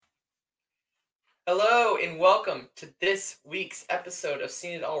Hello and welcome to this week's episode of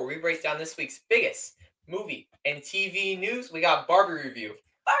Seen It All, where we break down this week's biggest movie and TV news. We got Barbie review,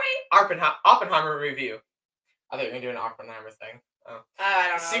 Oppenheimer review. I thought you were going to do an Oppenheimer thing. Oh. I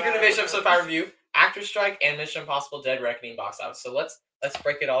don't know. Secret Invasion episode 5 review, Actor Strike, and Mission Impossible Dead Reckoning box office. So let's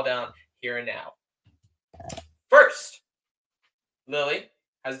break it all down here and now. First, Lily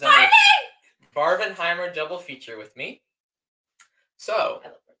has done a Barbenheimer double feature with me. So,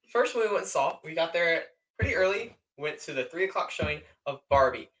 first one we went and saw, we got there pretty early, went to the 3 o'clock showing of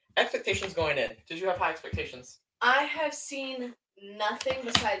Barbie. Expectations going in. Did you have high expectations? I have seen nothing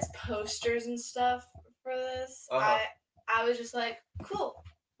besides posters and stuff for this. I was just like, cool.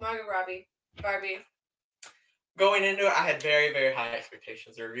 Margot Robbie, Barbie. Going into it, I had very, very high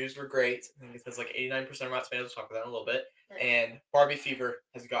expectations. The reviews were great. I think it says like 89% of Rotten Tomatoes. We'll talk about that in a little bit. Nice. And Barbie fever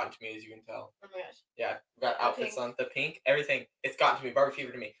has gotten to me, as you can tell. Oh my gosh. Yeah, we got outfits on. The pink, everything. It's gotten to me. Barbie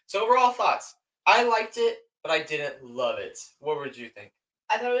fever to me. So overall thoughts. I liked it, but I didn't love it. What would you think?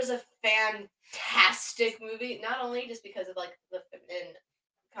 I thought it was a fantastic movie. Not only just because of like the feminine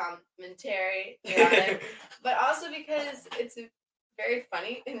commentary, but also because it's very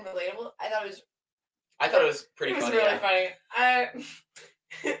funny and relatable. I thought it was pretty funny. It was really funny.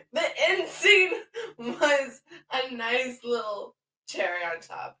 The end scene was a nice little cherry on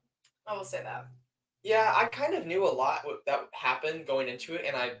top. I will say that. Yeah, I kind of knew a lot that happened going into it,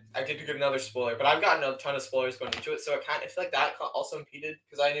 and I did get another spoiler, but I've gotten a ton of spoilers going into it, so I feel like that also impeded,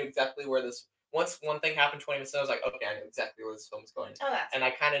 because I knew exactly where this, once one thing happened 20 minutes ago, I was like, okay, I knew exactly where this film's going. Oh, that's and I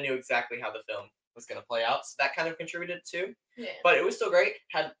kind of knew exactly how the film was going to play out, so that kind of contributed too. Yeah. But it was still great.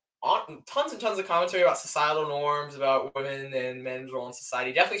 Had tons and tons of commentary about societal norms, about women and men's role in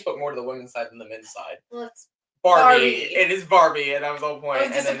society. Definitely spoke more to the women's side than the men's side. Well, it's Barbie. It is Barbie, and that was the whole point. I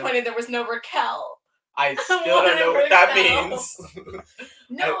was disappointed there was no Raquel. I still don't know what that means.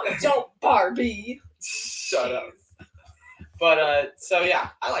 No, don't, Barbie. Shut up. But, so yeah,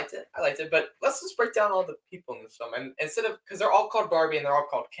 I liked it. But let's just break down all the people in this film. And instead of, because they're all called Barbie and they're all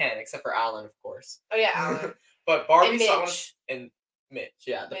called Ken, except for Alan, of course. Oh, yeah, Alan. But Barbie, and Mitch,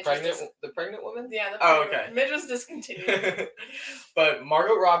 yeah, the pregnant woman. Yeah, okay. Mitch was discontinued. But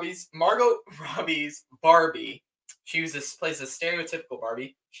Margot Robbie's Barbie. She plays a stereotypical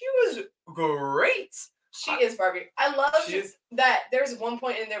Barbie. She was great. She is Barbie. I love that. There's one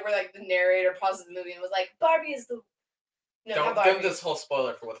point in there where like the narrator pauses the movie and was like, "Barbie is the." No, don't give this whole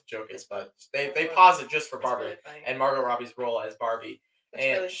spoiler for what the joke is, but they pause it just for Barbie really and Margot Robbie's role as Barbie. It's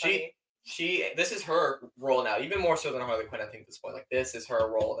and really this is her role now, even more so than Harley Quinn. I think at this point, like this is her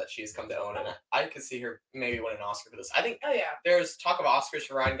role that she's come to own, and I could see her maybe win an Oscar for this. I think. Oh yeah. There's talk of Oscars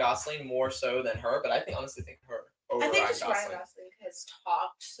for Ryan Gosling more so than her, but I honestly think her over Ryan Gosling. Ryan Gosling has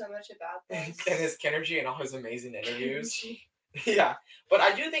talked so much about this and his energy and all his amazing interviews. Yeah, but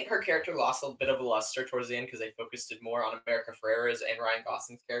I do think her character lost a bit of luster towards the end because they focused it more on America Ferrera's and Ryan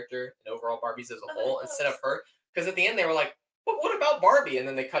Gosling's character and overall Barbie's as a whole instead of her. Because at the end they were like, "But what about Barbie?" And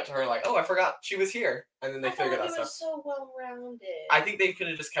then they cut to her like, "Oh, I forgot she was here." And then they figured that stuff. It was so well rounded. I think they could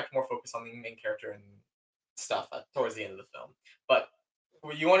have just kept more focus on the main character and stuff towards the end of the film. But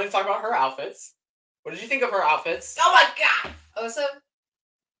you wanted to talk about her outfits. What did you think of her outfits? Oh my god! Also,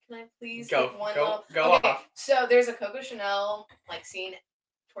 can I please go okay, off? So there's a Coco Chanel like scene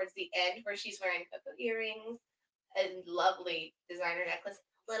towards the end where she's wearing Coco earrings, a lovely designer necklace,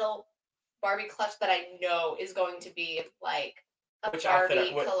 little Barbie clutch that I know is going to be like a Barbie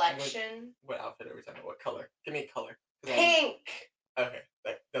collection. What outfit are we talking about? What color? Give me a color. Pink. Okay,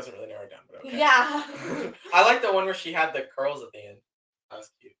 that doesn't really narrow it down, but okay. Yeah. I like the one where she had the curls at the end. That was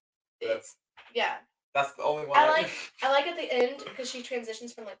cute. That's the only one. I like at the end because she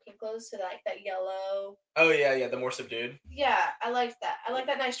transitions from like pink clothes to like that yellow. Oh yeah, the more subdued. Yeah, I liked that. I like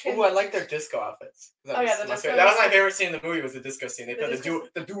that nice transition. Oh, I like their disco outfits. The disco. That was my favorite scene in the movie. Was the disco scene. They put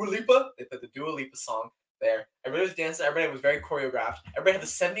the Dua Lipa. They put the Dua Lipa song there. Everybody was dancing. Everybody was very choreographed. Everybody had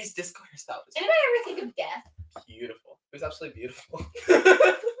the 70s disco hairstyle. Anybody ever think of Death? Beautiful. It was absolutely beautiful.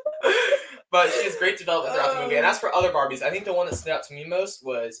 But she has great development throughout the movie. And as for other Barbies, I think the one that stood out to me most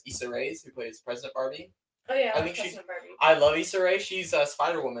was Issa Rae's, who plays President Barbie. Oh yeah, I think I love Issa Rae. She's a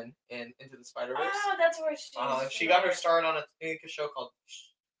Spider Woman in Into the Spider-Verse. Oh, that's where she got her start on a show called.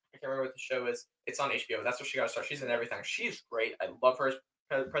 I can't remember what the show is. It's on HBO. That's where she got her start. She's in everything. She's great. I love her as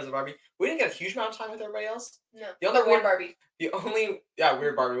President Barbie. We didn't get a huge amount of time with everybody else. No. The other Weird Barbie.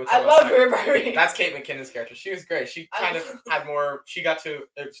 Weird Barbie. I love Weird Barbie. That's Kate McKinnon's character. She was great. She kind of had more. She got to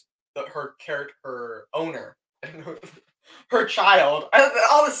her character, her owner, her child.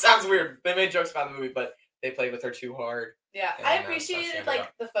 All this sounds weird. They made jokes about the movie, but they played with her too hard. Yeah, I appreciated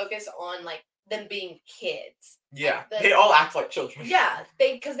like the focus on like them being kids. Yeah, Like, they all act like children. Yeah,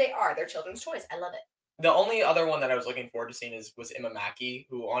 because they're children's toys. I love it. The only other one that I was looking forward to seeing was Emma Mackey,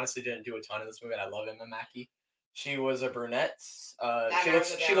 who honestly didn't do a ton in this movie, and I love Emma Mackey. She was a brunette.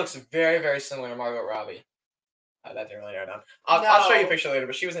 She looks very, very similar to Margot Robbie. That didn't really narrow down. I'll show you a picture later,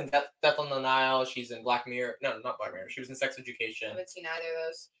 but she was in Death on the Nile. She's in Black Mirror. No, not Black Mirror. She was in Sex Education. I haven't seen either of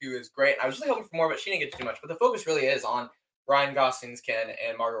those. She was great. I was really hoping for more, but she didn't get to do much. But the focus really is on Ryan Gosling's Ken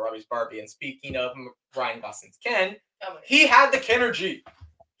and Margot Robbie's Barbie. And speaking of Ryan Gosling's Ken, he had the Kenergy.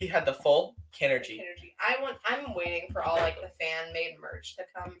 He had the full Kenergy. I'm waiting for all like the fan made merch to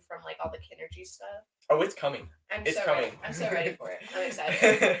come from like all the Kenergy stuff. Oh, it's coming. It's coming. Ready. I'm so ready for it. I'm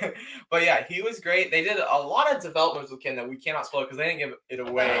excited. But yeah, he was great. They did a lot of developments with Ken that we cannot spoil because they didn't give it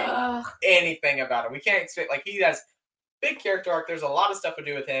away anything about him. We can't expect, like, he has big character arc. There's a lot of stuff to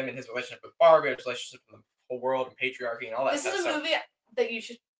do with him and his relationship with Barbie, his relationship with the whole world and patriarchy and all that stuff. This is a movie that you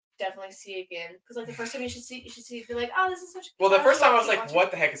should definitely see again, because like the first time you should see be like, oh, this is such. Well, the first time I was like, what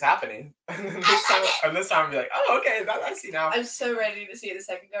the heck is happening? And then this time I'll be like, oh, okay, I see now. I'm so ready to see it the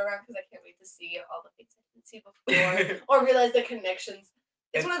second go around because I can't wait to see all the things I didn't see before or realize the connections.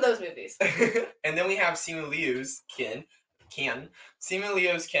 It's one of those movies. And then we have Simu Liu's Ken, Simu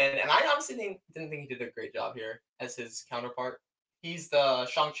Liu's Ken, and I honestly didn't think he did a great job here as his counterpart. He's the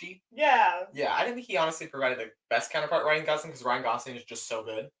Shang-Chi. Yeah. Yeah, I didn't think he honestly provided the best counterpart, Ryan Gosling, because Ryan Gosling is just so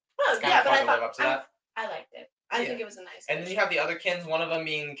good. Oh, yeah, but I liked it. I think it was a nice. And then you have the other Kens, one of them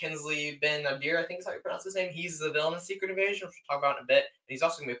being Kingsley Ben-Adir, I think is how you pronounce his name. He's the villain in Secret Invasion, which we'll talk about in a bit. And he's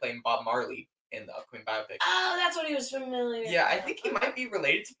also going to be playing Bob Marley in the upcoming biopic. Oh, that's what he was familiar. Yeah, I think he might be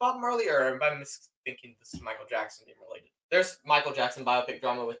related to Bob Marley, or am I thinking this is Michael Jackson being related? There's Michael Jackson biopic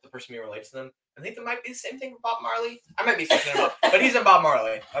drama with the person being related to them. I think there might be the same thing with Bob Marley. I might be switching him up, but he's in Bob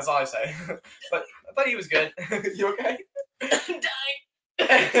Marley. That's all I say. But I thought he was good. You okay? I'm dying.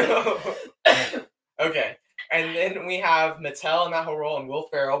 Okay. And then we have Mattel in that whole role and Will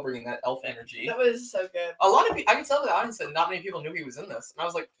Ferrell bringing that elf energy. That was so good. A lot of people, I can tell the audience that not many people knew he was in this. And I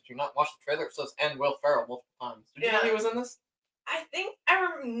was like, did you not watch the trailer? It says, and Will Ferrell multiple times. Did you know he was in this? I think I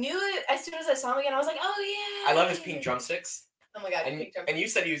knew it as soon as I saw him again. I was like, oh yeah. I love his pink drumsticks. Oh my god, pink drumsticks. And you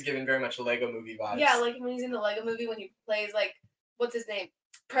said he was giving very much a Lego movie vibes. Yeah, like when he's in the Lego movie when he plays like, what's his name?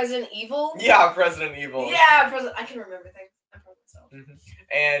 President Evil? Yeah, President Evil. Yeah, I can remember things. I'm from myself. Mm-hmm.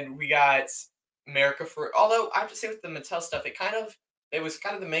 And we got America for, although I have to say with the Mattel stuff, it was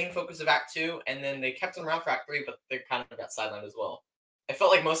kind of the main focus of Act 2, and then they kept them around for Act 3, but they kind of got sidelined as well. It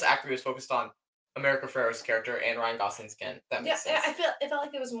felt like most of Act 3 was focused on America Ferrera's character and Ryan Gosling's Ken. That makes sense. It felt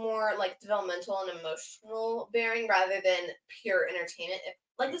like it was more like developmental and emotional bearing rather than pure entertainment.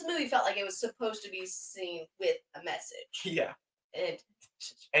 Like this movie felt like it was supposed to be seen with a message. Yeah.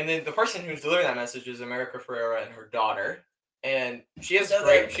 And then the person who's delivering that message is America Ferrera and her daughter. And she has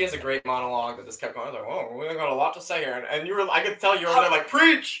a great monologue that just kept going. I was like, "Whoa, we got a lot to say here." And I could tell you were there like,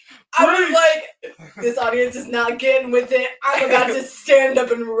 "Preach!" I was like, "This audience is not getting with it. I'm about to stand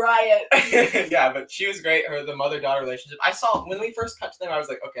up and riot." Yeah, but she was great. The mother-daughter relationship. I saw when we first cut to them. I was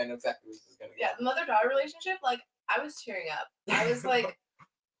like, "Okay, I know exactly where this is gonna go." Yeah, the mother-daughter relationship. Like, I was tearing up. I was like,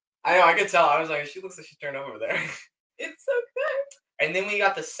 I know. I could tell. I was like, she looks like she's turned up over there. It's so good. And then we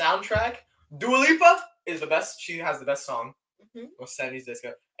got the soundtrack. Dua Lipa is the best. She has the best song. Mm-hmm. Or 70s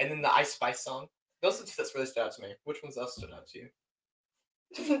disco. And then the Ice Spice song. Those are the two that's really stood out to me. Which ones else stood out to you?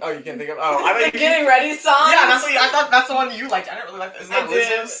 Oh, you can't think of. Oh, I thought Getting Ready song. Yeah, I thought that's the one you liked. I didn't really like that. Isn't that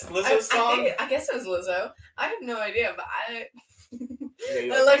Lizzo's song? I guess it was Lizzo. I have no idea, but I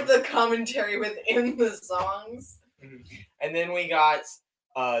liked the commentary within the songs. Mm-hmm. And then we got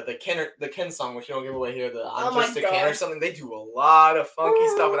the Ken song, which you don't give away here. The I'm Just a Ken or something. They do a lot of funky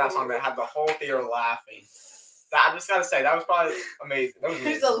stuff with that song that had the whole theater laughing. I just gotta say, that was probably amazing.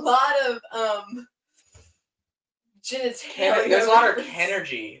 There's a lot of genitalia. There's a lot of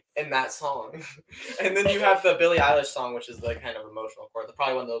energy in that song. And then you have the Billie Eilish song, which is the kind of emotional chord. The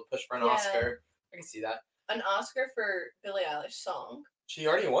probably one they'll push for an Oscar. I can see that. An Oscar for Billie Eilish song. She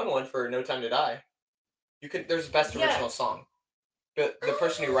already won one for No Time to Die. There's best original song. But the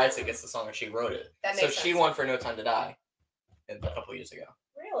person who writes it gets the song and she wrote it. That makes sense. She won for No Time to Die a couple years ago.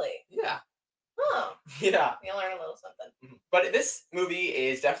 Really? Yeah. Oh. Yeah. You'll learn a little something. Mm-hmm. But this movie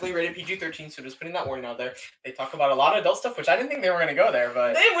is definitely rated PG-13, so just putting that warning out there. They talk about a lot of adult stuff, which I didn't think they were going to go there,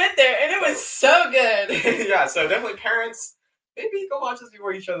 but... They went there, and it was so good. Yeah, so definitely parents, maybe go watch this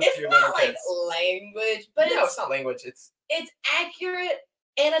before you show this to your little kids. It's not like language, but it's not language. It's accurate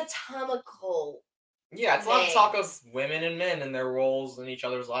anatomical. Yeah, it's a lot of talk of women and men and their roles in each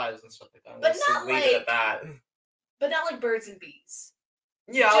other's lives and stuff like that. But not leave it at that. But not like birds and bees.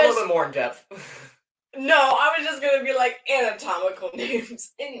 Yeah, a little bit more in depth. No, I was just gonna be like anatomical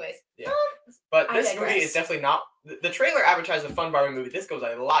names. Anyways. Yeah. But I this movie is digress. definitely not. The trailer advertised a fun Barbie movie. This goes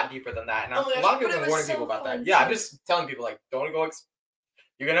a lot deeper than that, and Oh my a gosh, lot of people but have it been warning was people so about that. fun, Yeah, I'm too. just telling people like, don't go.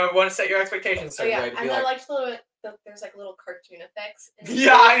 You're gonna want to set your expectations a Oh certain yeah, way to be and I like. liked there's like little cartoon effects.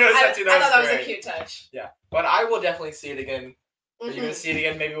 Yeah, I noticed that too. I That thought that was was a great. cute touch. Yeah, but I will definitely see it again. Are you gonna see it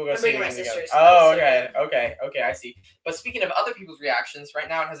again? Maybe we'll go I'm see it bringing my again together. sisters. Oh, So okay, I see. But speaking of other people's reactions, right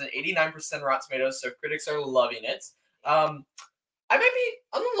now it has an 89% Rotten Tomatoes, so critics are loving it. I'm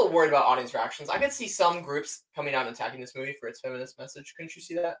a little worried about audience reactions. I could see some groups coming out and attacking this movie for its feminist message. Couldn't you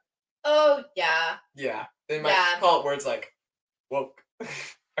see that? Oh yeah. Yeah, they might call it words like woke.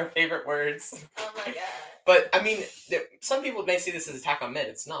 Our favorite words. Oh my god. But I mean, some people may see this as attack on men.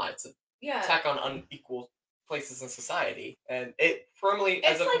 It's not. It's an attack on unequal places in society, and it firmly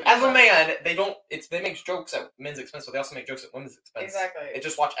as a man, they make jokes at men's expense, but they also make jokes at women's expense. Exactly. It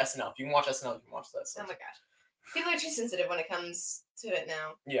just watch SNL. If you can watch SNL, you can watch this. Oh my gosh. People are too sensitive when it comes to it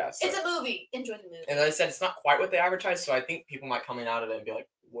now. Yeah. So, it's a movie. Enjoy the movie. And as I said, it's not quite what they advertised, so I think people might come out of it and be like,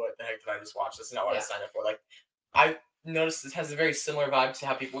 "What the heck did I just watch? This is not what I signed up for." Like, I noticed this has a very similar vibe to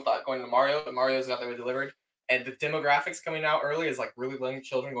how people thought going to Mario, but Mario's got their delivered. And the demographics coming out early is like really young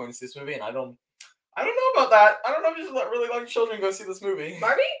children going to see this movie, and I don't know about that. I don't know if you should let really young children go see this movie.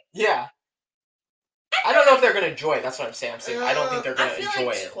 Barbie? Yeah. I don't know if they're gonna enjoy it. That's what I'm saying. I'm saying I don't think they're gonna enjoy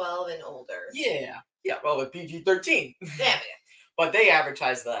like it. 12 and older. Yeah. Well, with PG-13. Yeah. But they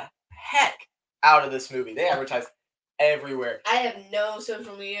advertise the heck out of this movie. They advertise everywhere. I have no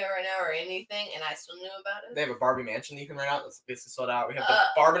social media right now or anything, and I still knew about it. They have a Barbie mansion that you can rent out. That's basically sold out. We have the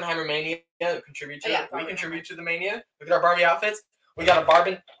Barbenheimer Mania to contribute to it. We contribute to the Mania. Look at our Barbie outfits. We got a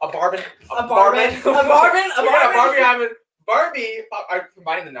Barbie. I'm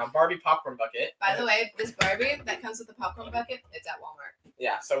combining them now. Barbie popcorn bucket. By the way, this Barbie that comes with the popcorn bucket, it's at Walmart.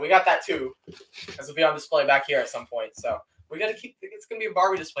 Yeah, so we got that too. This will be on display back here at some point. So we got to keep. It's gonna be a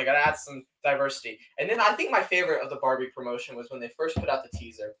Barbie display. Got to add some diversity. And then I think my favorite of the Barbie promotion was when they first put out the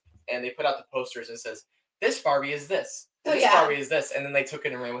teaser and they put out the posters and it says, "This Barbie is this. This Barbie is this," and then they took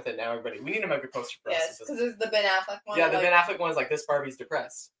it and ran with it. Now everybody, we need to make a poster for us. Yes, because it's the Ben Affleck one. Yeah, the Ben Affleck one is like, "This Barbie's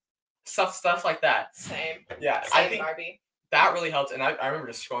depressed." Stuff like that. Same. Yeah, Same I think Barbie. That really helped, and I remember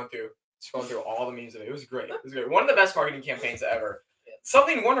just scrolling through all the memes of it. It was great. It was great. One of the best marketing campaigns ever. Yeah.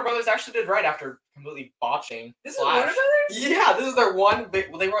 Something Warner Brothers actually did right after completely botching. This is Warner Brothers? Yeah, this is their one big.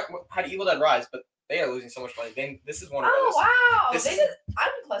 Well, they had Evil Dead Rise, but they are losing so much money. This is Warner Brothers. Oh wow!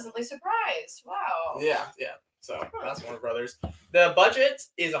 I'm pleasantly surprised. Wow. Yeah. So that's Warner Brothers. The budget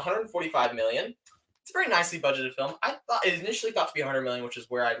is $145 million. It's a very nicely budgeted film. I thought it initially thought to be $100 million, which is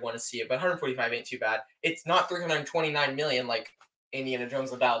where I'd want to see it, but 145 ain't too bad. It's not $329 million like Indiana Jones: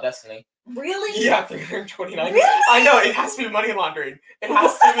 The Dial of Destiny. Really? Yeah, 329. Really? I know, it has to be money laundering. It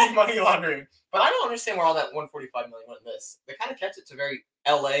has to be money laundering. But I don't understand where all that 145 million went in this. They kind of kept it to very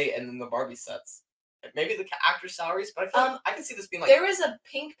LA and then the Barbie sets. Maybe the actor salaries, but I feel like I can see this being like there is a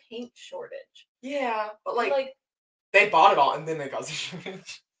pink paint shortage. Yeah, but like they bought it all and then they got the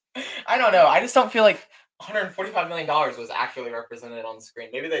shortage. I don't know. I just don't feel like $145 million was accurately represented on the screen.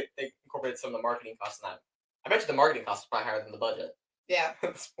 Maybe they incorporated some of the marketing costs in that. I bet you the marketing costs are probably higher than the budget. Yeah.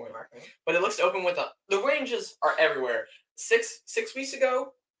 At this point, marketing. But it looks to open with the ranges are everywhere. 6 weeks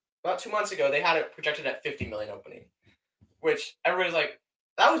ago, about 2 months ago, they had it projected at 50 million opening, which everybody's like,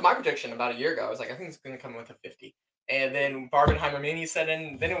 that was my prediction about a year ago. I was like, I think it's going to come with a 50. And then Barbenheimer Mini set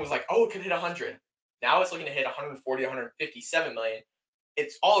in. Then it was like, oh, it could hit 100. Now it's looking to hit 140, 157 million.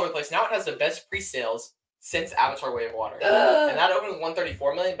 It's all over the place. Now it has the best pre-sales since Avatar: Way of Water. And that opened with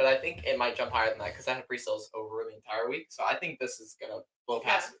 134 million, but I think it might jump higher than that because that had pre-sales over the entire week. So I think this is going to blow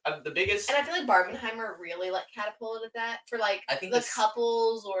past the biggest. And I feel like Barbenheimer really catapulted that for I think the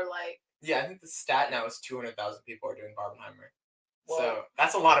couples or Yeah, I think the stat now is 200,000 people are doing Barbenheimer. Whoa. So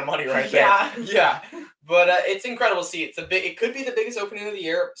that's a lot of money right there. Yeah. But it's incredible to see. It could be the biggest opening of the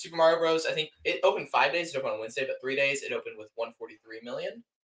year. Super Mario Bros. I think it opened 5 days. It opened on Wednesday, but 3 days it opened with 143 million.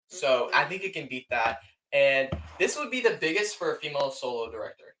 So I think it can beat that. And this would be the biggest for a female solo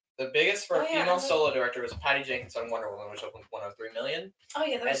director. The biggest for a female solo director was Patty Jenkins on Wonder Woman, which opened 103 million. Oh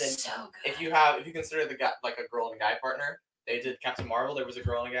yeah, that was so good. If you consider the guy like a girl and guy partner, they did Captain Marvel. There was a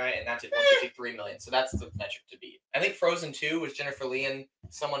girl and a guy, and that did 153 million. So that's the metric to beat. I think Frozen 2 was Jennifer Lee and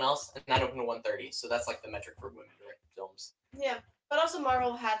someone else, and that opened to 130. So that's like the metric for women directed films. Yeah, but also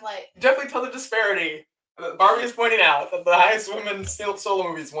Marvel had definitely tell the disparity. Barbie is pointing out that the highest women solo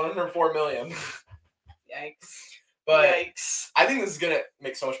movie is 104 million. Yikes. But I think this is going to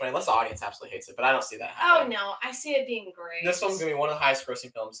make so much money, unless the audience absolutely hates it, but I don't see that happening. Oh, no. I see it being great. This film's going to be one of the highest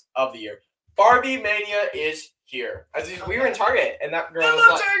grossing films of the year. Barbie Mania is here. We were in Target, and that girl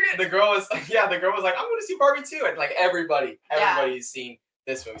was like, the girl was like, I'm going to see Barbie too, and like everybody's seen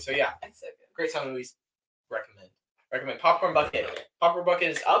this movie. So yeah, It's so good. great time movies. Recommend. Popcorn Bucket. Popcorn Bucket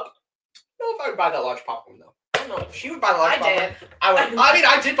is up. I don't know if I would buy that large popcorn though. I don't know if she would buy the large popcorn. Did.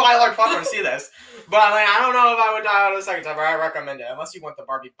 I did buy a large popcorn to see this, but I don't know if I would die on the second time. But I recommend it unless you want the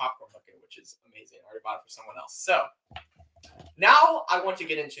Barbie popcorn bucket, which is amazing. I already bought it for someone else. So now I want to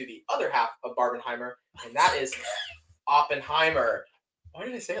get into the other half of Barbenheimer, and that is Oppenheimer. Why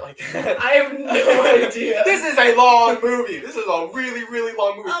did I say it like that? I have no idea. This is a long movie. This is a really, really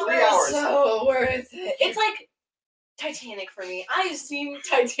long movie. 3 hours. So worth it. It's like Titanic for me. I've seen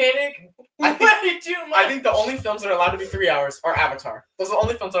Titanic way too much. I think the only films that are allowed to be 3 hours are Avatar. Those are the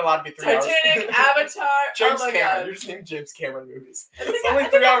only films that are allowed to be 3 hours. Titanic, Avatar, James oh my Cameron. God. You're just naming James Cameron movies. I Only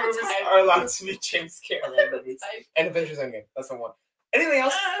think 3 hour I'm movies tired. are allowed to be James Cameron movies. And Avengers Endgame. That's the one. Anything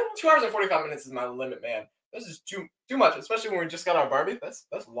else? 2 hours and 45 minutes is my limit, man. This is too much, especially when we just got our Barbie. That's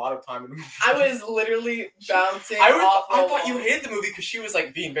a lot of time in the movie. I was literally bouncing I off thought you hated the movie because she was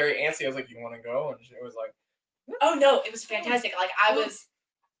like being very antsy. I was like, you want to go? And she was like, oh no, it was fantastic. Like I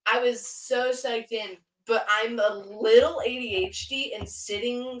was so psyched in, but I'm a little ADHD and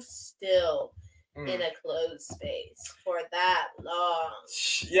sitting still in a closed space for that long.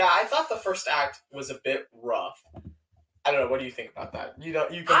 Yeah, I thought the first act was a bit rough. I don't know. What do you think about that? You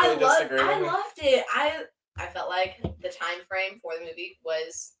completely disagree with me? I loved it. I felt like the time frame for the movie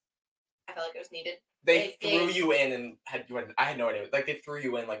was, I felt like it was needed. They threw you in and I had no idea. Like they threw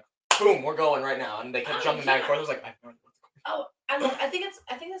you in, like boom, we're going right now, and they kept jumping back and forth. I was like, I have no idea what's going on. I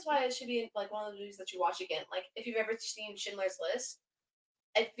think that's why it should be like one of the movies that you watch again. Like if you've ever seen Schindler's List,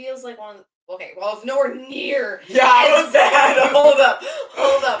 it feels like one. Okay, well it's nowhere near. Yeah, I was bad. Hold up.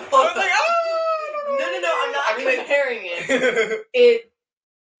 I was like, No, I'm not comparing it.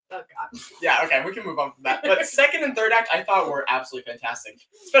 Oh god. Yeah, okay, we can move on from that. But second and third act, I thought were absolutely fantastic,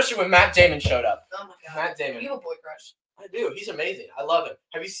 especially when Matt Damon showed up. Oh my god. Matt Damon. You have a boy crush. I do. He's amazing. I love him.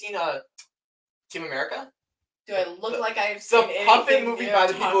 Have you seen Team America? Do I look like I've seen the puppet movie by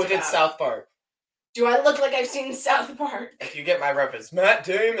the people who did South Park? Do I look like I've seen South Park? If you get my reference, Matt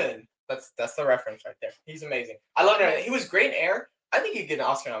Damon. That's the reference right there. He's amazing. I love him. He was great in Air. I think he'd get an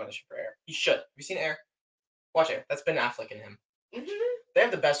Oscar nomination for Air. He should. Have you seen Air? Watch Air. That's Ben Affleck and him. Mm-hmm.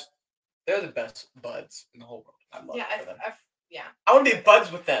 They're the best buds in the whole world. I love them. Yeah. I want to be buds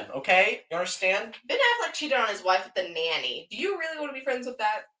with them, okay? You understand? Ben Affleck cheated on his wife with the nanny. Do you really want to be friends with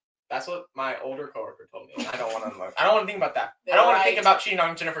that? That's what my older coworker told me. I don't want to. I don't want to think about that. I don't want to think about cheating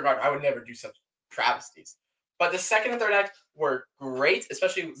on Jennifer Garner. I would never do such travesties. But the second and third act were great.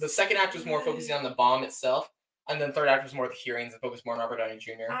 Especially the second act was more focusing on the bomb itself, and then the third act was more the hearings and focused more on Robert Downey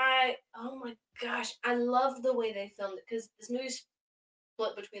Jr. Oh my gosh, I love the way they filmed it because this movie's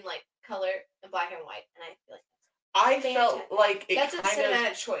split between like color and black and white, and I feel like felt like that's a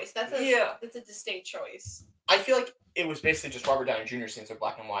cinematic choice. That's a distinct choice. I feel like it was basically just Robert Downey Jr. scenes are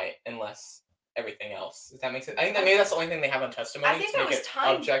black and white, unless everything else. Does that make sense? I think maybe that's the only thing they have on testimony. I think to make it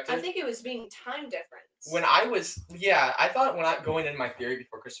objective. I think it was being time difference. I thought when I going in my theory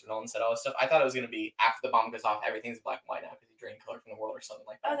before Christopher Nolan said all this stuff, I thought it was gonna be after the bomb goes off, everything's black and white now because he drained color from the world or something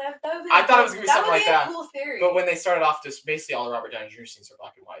like that. Oh, that would be I thought it was gonna be something like that. Cool theory. But when they started off, just basically all the Robert Downey Jr. scenes are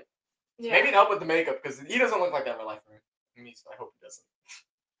black and white. Yeah. Maybe it helped with the makeup because he doesn't look like that in real life. I hope he doesn't.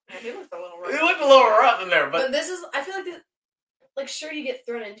 Yeah, he looked a little rough. He looked a little rough in there, but this is. I feel like this. Like, sure, you get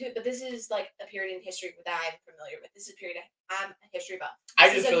thrown into it, but this is like a period in history that I'm familiar with. This is a period I'm a history buff.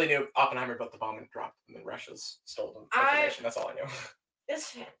 I just really knew Oppenheimer built the bomb and dropped, and then Russia's stole the information. That's all I knew.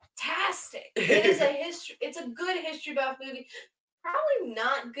 It's fantastic. It is a history. It's a good history buff movie. Probably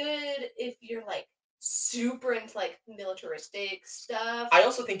not good if you're like super into like militaristic stuff. I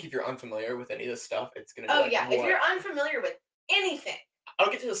also think if you're unfamiliar with any of this stuff, it's gonna. Be if you're unfamiliar with anything. I'll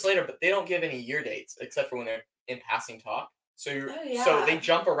get to this later, but they don't give any year dates except for when they're in passing talk. So they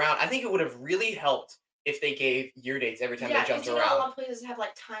jump around. I think it would have really helped if they gave year dates every time they jumped around. Yeah, a lot of places have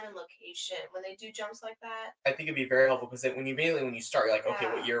like time and location when they do jumps like that. I think it'd be very helpful because when you start, you're like, okay,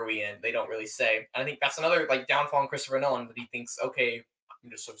 what year are we in? They don't really say. And I think that's another like downfall in Christopher Nolan that he thinks, okay, I'm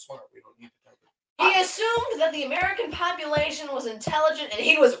just so smart, we don't need to tell them. He assumed that the American population was intelligent, and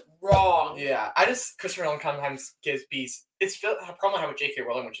he was wrong. Yeah, Christopher Nolan sometimes gives beats. It's a problem I have with J.K.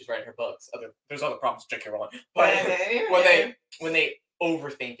 Rowling when she's writing her books. There's other problems with J.K. Rowling, but when they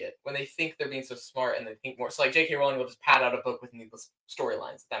overthink it, when they think they're being so smart and they think more. So like J.K. Rowling will just pad out a book with needless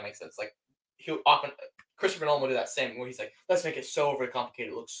storylines. If that makes sense. Like Christopher Nolan will do that same where he's like, let's make it so overly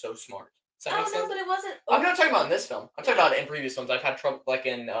complicated. It looks so smart. Does that make sense? But it wasn't. I'm not talking about in this film. I'm talking about it in previous films. I've had trouble like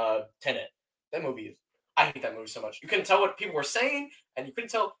in Tenet. That movie I hate that movie so much. You couldn't tell what people were saying, and you couldn't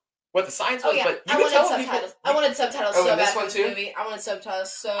tell what the science Oh was, yeah, but you I could wanted tell subtitles. people. I wanted subtitles Oh, so in this bad one for too? this movie. I wanted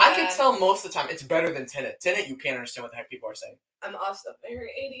subtitles so I bad. can tell most of the time it's better than Tenet. Tenet, you can't understand what the heck people are saying. I'm also very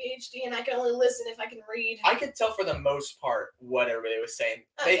ADHD, and I can only listen if I can read. I could tell for the most part what everybody was saying.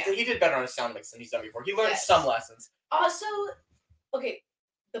 Oh, yeah. He did better on his sound mix than he's done before. He learned Yes. some lessons. Also, okay,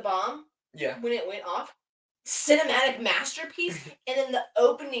 the bomb. Yeah. When it went off, cinematic masterpiece, and then the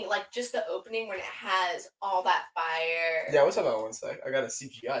opening, like just the opening when it has all that fire. Yeah, what's up about one sec? I got a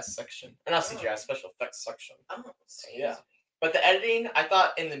CGI section. Or not CGI, special effects section. Oh, yeah. But the editing, I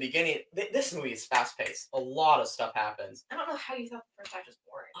thought in the beginning, this movie is fast paced. A lot of stuff happens. I don't know how you thought the first act was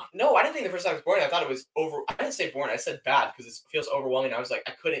boring. No, I didn't think the first act was boring. I thought it was I didn't say boring. I said bad because it feels overwhelming. I was like,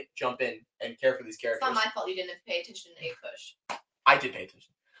 I couldn't jump in and care for these characters. It's not my fault you didn't have to pay attention to A-Push. I did pay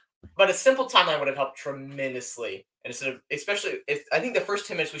attention. But a simple timeline would have helped tremendously. And instead of, especially, I think the first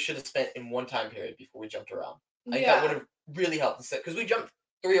 10 minutes we should have spent in one time period before we jumped around. I think that would have really helped instead. Because we jumped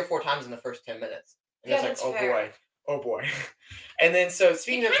 3 or 4 times in the first 10 minutes. And yeah, it's like, fair. Oh boy. And then, so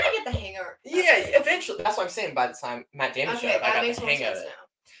speaking of. You kind of get the hang of it. Yeah, eventually. That's what I'm saying. By the time Matt Damon showed up, I got the hang of it.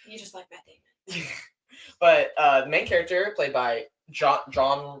 Now. You just like Matt Damon. But the main character, played by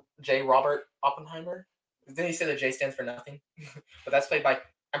John J. Robert Oppenheimer. Didn't he say the J stands for nothing? But that's played by,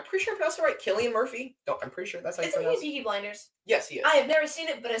 I'm pretty sure I pronounced it right, Cillian Murphy. No, I'm pretty sure that's how you pronounce it. Isn't he Peaky Blinders? Yes, he is. I have never seen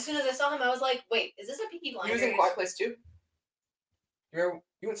it, but as soon as I saw him, I was like, wait, is this a Peaky Blinders? He was in Quiet Place too. You went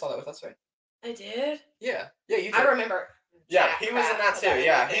and saw that with us, right? I did? Yeah, you did. I remember. Yeah, he was in that too.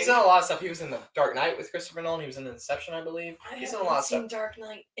 Yeah, he's in a lot of stuff. He was in The Dark Knight with Christopher Nolan. He was in Inception, I believe. He's in a lot of stuff. I've seen Dark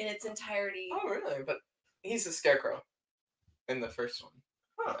Knight in its entirety. Oh, really? But he's the Scarecrow in the first one.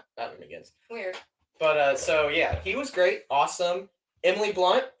 Huh. Batman Begins. Weird. But, so, yeah, he was great. Awesome. Emily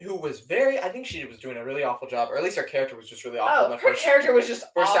Blunt, who was I think she was doing a really awful job, or at least her character was just really awful in the her character was just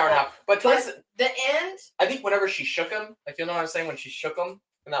first awful. hour and a half. But towards the end, I think whenever she shook him, like, you know what I'm saying, when she shook him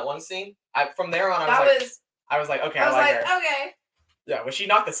in that one scene, from there on, I was like, okay, I like her. Okay. Yeah, when she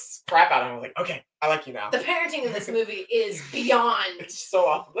knocked the crap out of him, I was like, okay, I like you now. The parenting in this movie is beyond. It's so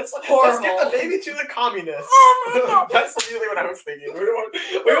awful. Let's horrible. Let's give the baby to the communists. Oh my god. That's really what I was thinking.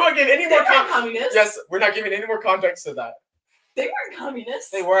 We won't give any more communists. Yes, we're not giving any more context to that. They weren't communists.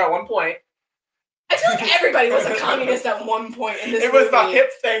 They were at one point. I feel like everybody was a communist at one point in this movie. It was the hip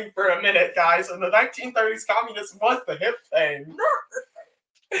thing for a minute, guys. In the 1930s, communism was the hip thing.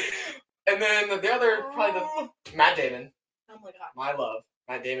 And then the other, probably Matt Damon. Oh my god. My love.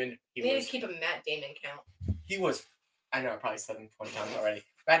 Matt Damon. We need to keep a Matt Damon count. He was, I know, I probably said him 20 times already.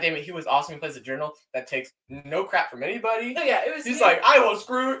 Matt Damon, he was awesome. He plays a journal that takes no crap from anybody. Oh yeah, it was. He's like, I will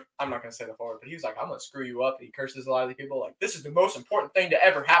screw. I'm not gonna say the forward, but he was like, I'm gonna screw you up. He curses a lot of the people. Like, this is the most important thing to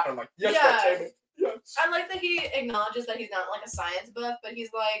ever happen. I'm like, yes, Matt Damon. Yes. I like that he acknowledges that he's not like a science buff, but he's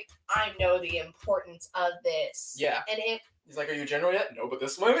like, I know the importance of this. Yeah. And he's like, are you a general yet? No, but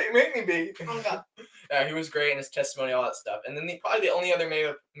this one make me be. Oh my god. Yeah, he was great in his testimony, all that stuff. And then probably the only other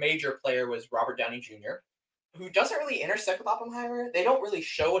major player was Robert Downey Jr., who doesn't really intersect with Oppenheimer. They don't really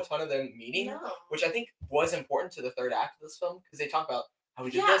show a ton of them meeting, which I think was important to the third act of this film, because they talk about how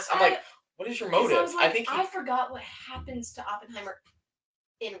he did this. I'm like, what is your motive? I forgot what happens to Oppenheimer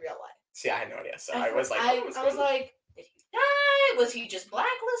in real life. See, I had no idea. So I was like, did he die? Was he just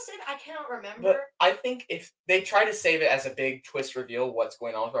blacklisted? I cannot remember. But I think if they try to save it as a big twist reveal, what's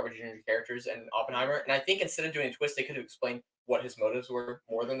going on with Robert Jr.'s characters and Oppenheimer, and I think instead of doing a twist, they could have explained what his motives were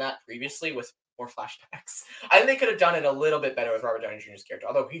more than that previously with more flashbacks. I think they could have done it a little bit better with Robert Downey Jr.'s character,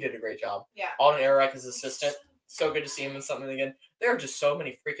 although he did a great job. Yeah. Alden Ehrenreich as assistant. So good to see him in something again. There are just so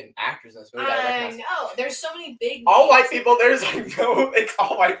many freaking actors in this movie. I know. There's so many big all white people. There's it's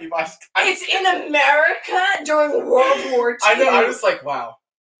all white people. It's in America during World War II. I know. I was like, wow.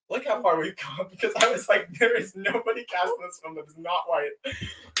 Look how far we've come. Because I was like, there is nobody cast in this film that is not white.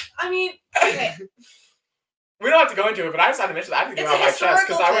 I mean, okay. We don't have to go into it, but I just had to mention that. I had to get it out of my chest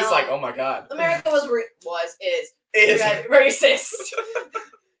because I was like, oh my god. America is racist.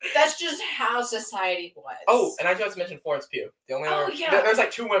 That's just how society was. Oh, and I just mentioned Florence Pugh. The only other, there's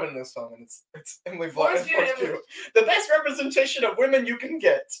like 2 women in this film, and it's Emily Blunt and Florence Pugh. The best representation of women you can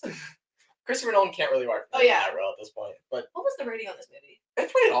get. Christopher Nolan can't really write that role at this point. But what was the rating on this movie?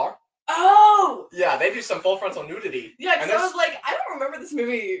 It's rated R. Oh! Yeah, they do some full frontal nudity. Yeah, because I was like, I don't remember this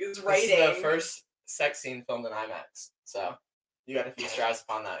movie's rating. This is the first sex scene filmed in IMAX, so you got to feast your eyes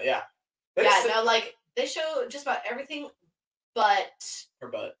upon that. Yeah. They show just about everything, but her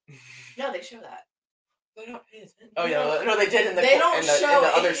butt. No, they show that. They're not paying attention. Oh yeah, no, they did in the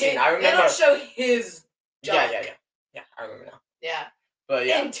other scene. I remember. They don't show his. Yeah. I remember now. Yeah. But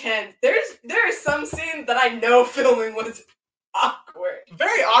yeah. Intense. There are some scenes that I know filming was awkward.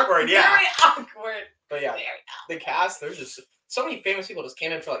 Very awkward. Yeah. Very awkward. But yeah, the cast, there's just so many famous people just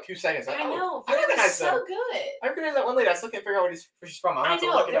came in for like 2 seconds. Like, I know. I They were recognize so them. good. I recognize that one lady. I still can't figure out where she's from. I To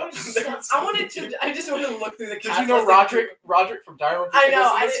know. look it There up. was I just wanted to look through the cast. Did you know list. Roderick from Die Hard? I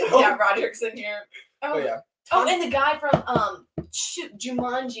know. Yeah, Roderick's in here. Oh yeah. Oh, and the guy from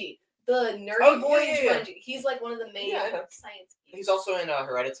Jumanji, the nerdy boy in Jumanji. He's like one of the main science geeks. He's also in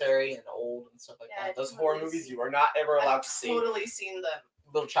Hereditary and Old and stuff like that. Those horror movies you are not ever allowed to see. I've totally seen them.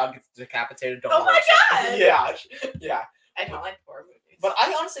 Little child gets decapitated. Oh my god! Yeah. I don't like horror movies. But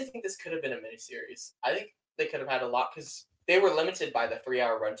I honestly think this could have been a miniseries. I think they could have had a lot because they were limited by the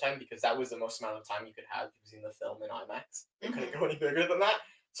 3-hour runtime because that was the most amount of time you could have using the film in IMAX. They couldn't go any bigger than that.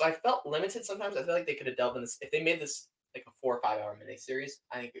 So I felt limited sometimes. I feel like they could have delved in this. If they made this like a 4 or 5 hour miniseries,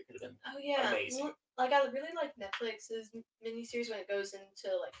 I think it could have been amazing. Well, like I really like Netflix's miniseries when it goes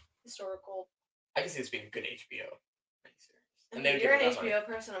into like historical. I can see this being a good HBO miniseries. And you're an HBO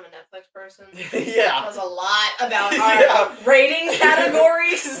person, I'm a Netflix person. Yeah. That was a lot about our rating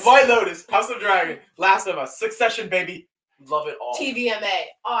categories. White Lotus, House of Dragon, Last of Us, Succession, baby. Love it all. TVMA.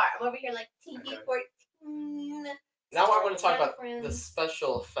 Alright, I'm over here like TV14. Now I want to talk about the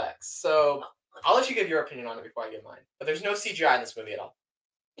special effects. So I'll let you give your opinion on it before I give mine. But there's no CGI in this movie at all.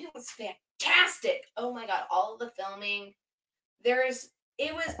 It was fantastic. Oh my god, all of the filming.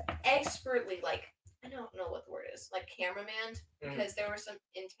 It was expertly like, I don't know what the word is, like cameraman, because there were some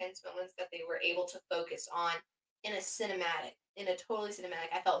intense moments that they were able to focus on in a totally cinematic.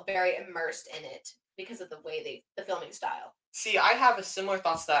 I felt very immersed in it because of the way the filming style. See, I have a similar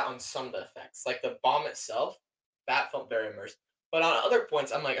thoughts to that on some of the effects. Like the bomb itself, that felt very immersed. But on other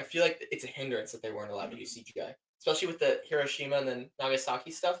points, I'm like, I feel like it's a hindrance that they weren't allowed to use CGI. Especially with the Hiroshima and then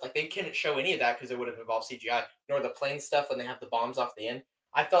Nagasaki stuff. Like, they couldn't show any of that because it would have involved CGI. Nor the plane stuff when they have the bombs off the end.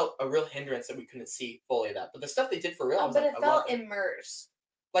 I felt a real hindrance that we couldn't see fully of that. But the stuff they did for real, but it felt immersed.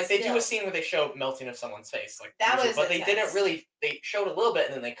 Like, they do a scene where they show melting of someo's face. Like that was but intense. they didn't really, they showed a little bit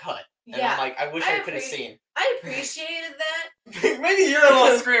and then they cut. And yeah. I'm like, I wish I could have seen. I appreciated that. Maybe you're a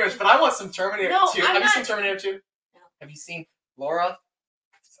little squeamish, but I want some Terminator 2. Have you seen Terminator 2? No. Have you seen Laura?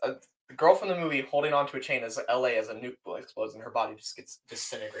 The girl from the movie holding onto a chain as LA as a nuke explodes and her body just gets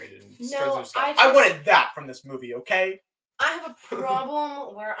disintegrated and turns into stuff. I wanted that from this movie, okay? I have a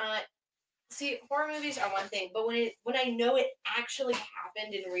problem where horror movies are one thing, but when I know it actually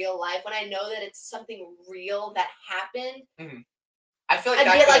happened in real life, when I know that it's something real that happened, I feel like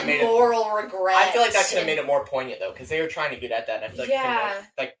I get like moral regret. I feel like that could have made it more poignant though, because they were trying to get at that. And I feel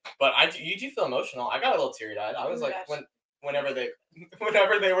like but you do feel emotional. I got a little teary eyed. I was like whenever they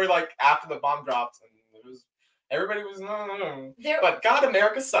were like after the bomb dropped and it was everybody was no. But God,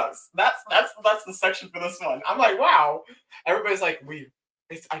 America sucks. That's the section for this one. I'm like, wow. Everybody's like,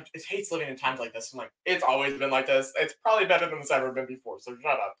 it hates living in times like this. I'm like, it's always been like this. It's probably better than it's ever been before. So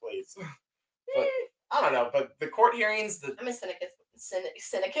shut up, please. But I don't know. But the court hearings, I'm a cynicist.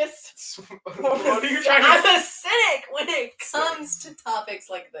 What are you trying to? I'm a cynic when it comes to topics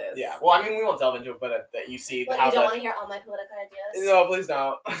like this. Yeah. Well, I mean, we won't delve into it, but that you see how you don't want to hear all my political ideas. No, please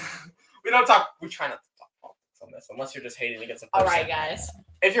don't. We don't talk. We try not to talk politics on this unless you're just hating against a person. All right, guys.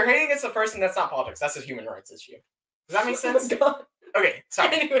 If you're hating against a person, that's not politics. That's a human rights issue. Does that make sense? Okay,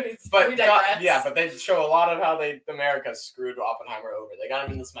 sorry. Anyways, but but they show a lot of how America screwed Oppenheimer over. They got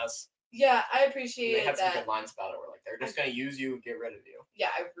him in this mess. Yeah, I appreciate that. They had some good lines about it. Where like they're just gonna use you and get rid of you. Yeah,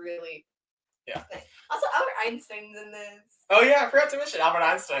 I really. Yeah. Also, Albert Einstein's in this. Oh yeah, I forgot to mention Albert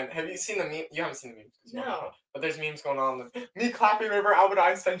Einstein. Have you seen the meme? You haven't seen the memes. No. But there's memes going on. Me clapping whenever Albert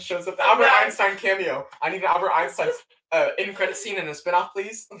Einstein shows up. The Albert Einstein cameo. I need an Albert Einstein in credit scene in a spinoff,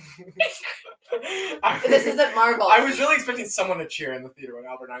 please. This isn't Marvel. I was really expecting someone to cheer in the theater when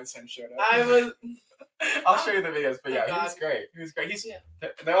Albert Einstein showed up. I'll show you the videos, but yeah, he was great. He was great.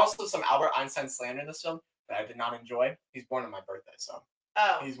 There's also some Albert Einstein slander in this film that I did not enjoy. He's born on my birthday, so.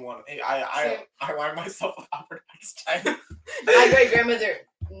 Oh. He's one. I align myself with Albert Einstein. My great grandmother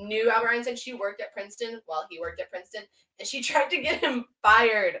knew Albert Einstein. She worked at Princeton while he worked at Princeton, and she tried to get him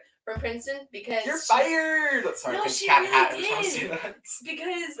fired from Princeton because you're fired. Sorry, no, she really did.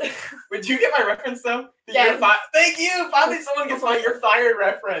 Because would you get my reference though? Yeah. Thank you. Finally, someone gets my "you're fired"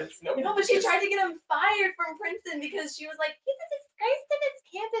 reference. No, but she tried to get him fired from Princeton because she was like, he's a disgrace to this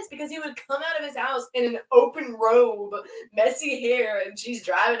campus because he would come out of his house in an open robe, messy hair, and she's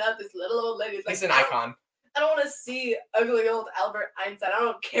driving up this little old lady. He's an icon. I don't want to see ugly old Albert Einstein. I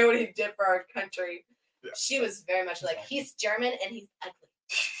don't care what he did for our country. Yeah. She was very much like, he's German and he's ugly.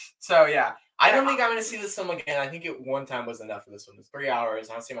 So yeah, I don't think I'm going to see this film again. I think it one time was enough for this one. It's 3 hours.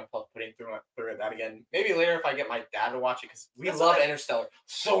 I don't see myself putting through that again. Maybe later if I get my dad to watch it because we love Interstellar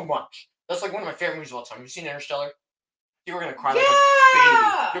so much. That's like one of my favorite movies of all time. Have you seen Interstellar? You were going to cry like a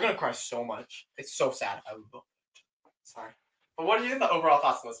baby. You're going to cry so much. It's so sad. I would. Sorry. But what are your overall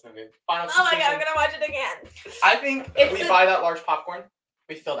thoughts on this movie? Final Oh my god, conclusion? I'm gonna watch it again. I think It's we the- buy that large popcorn.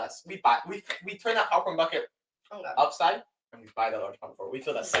 We fill that. We turn that popcorn bucket Oh god. upside and we buy that large popcorn. We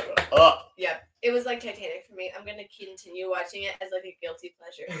fill that sucker up. Yep. It was like Titanic for me. I'm gonna continue watching it as like a guilty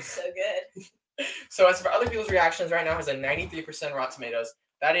pleasure. It's so good. So as for other people's reactions, right now has a 93% Rotten Tomatoes.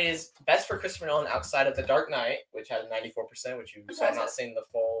 That is best for Christopher Nolan outside of The Dark Knight, which has 94%, which you saw not seen the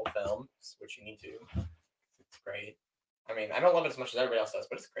full film, which you need to. It's great. I mean, I don't love it as much as everybody else does,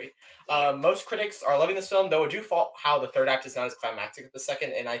 but it's great. Most critics are loving this film, though it do fault how the third act is not as climactic as the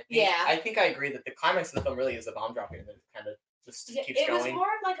second, and I think I agree that the climax of the film really is the bomb dropping, and then it kind of just keeps going. It was more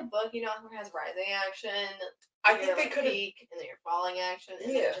of like a book, you know, where it has rising action. I think they could have, and then you're falling action,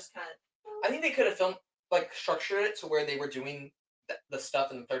 and then just kind of. I think they could have filmed structured it to where they were doing the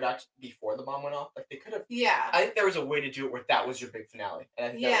stuff in the third act before the bomb went off. Like they could have. Yeah. I think there was a way to do it where that was your big finale, and I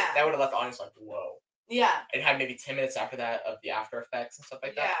think that would have left the audience like, whoa. Yeah. It had maybe 10 minutes after that of the after effects and stuff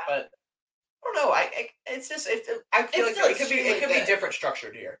like that. Yeah. But I don't know. I feel like it could be different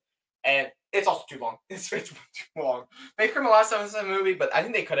structured here, and it's also too long. It's too long. They could have last time in the movie, but I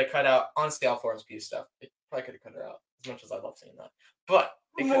think they could have cut out honestly all Florence Pugh's stuff. They probably could have cut her out as much as I love seeing that. But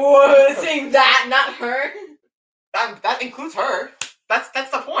seeing that, not her. That includes her. That's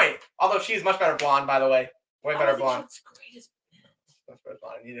the point. Although she's much better blonde, by the way. Way better blonde. She looks great as Much better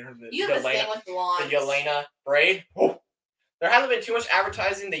blonde. I needed her you have this thing with blondes. The Yelena braid. Oh. There hasn't been too much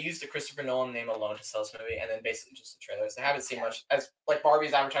advertising. They used the Christopher Nolan name alone to sell this movie, and then basically just the trailers. They haven't seen much. As like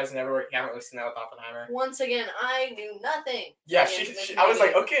Barbie's advertising everywhere. You haven't really seen that with Oppenheimer. Once again, I knew nothing. Yeah, I was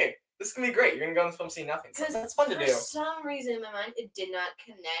like, okay, this is gonna be great. You're gonna go in this film see nothing. So that's fun to do. For some reason in my mind, it did not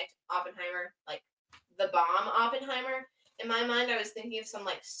connect Oppenheimer, like the bomb Oppenheimer. In my mind, I was thinking of some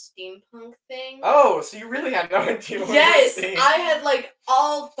like steampunk thing. Oh, so you really had no idea what yes, you were seeing. I had like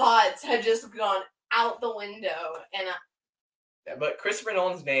all thoughts had just gone out the window, and yeah, but Christopher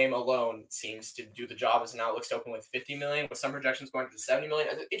Nolan's name alone seems to do the job, as now it looks to open with 50 million, with some projections going to 70 million.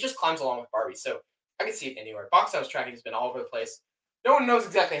 It just climbs along with Barbie, so I can see it anywhere. Box office tracking has been all over the place. No one knows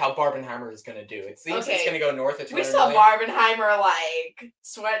exactly how Barbenheimer is going to do. It seems it's going to go north of 200 We saw Barbenheimer like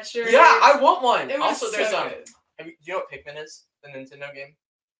sweatshirt. Yeah, I want one. It was also, there's so good. Do you know what Pikmin is? The Nintendo game?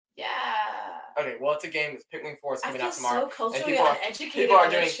 Yeah. Okay, well, it's a game. It's Pikmin 4. It's coming out tomorrow. So culturally uneducated people are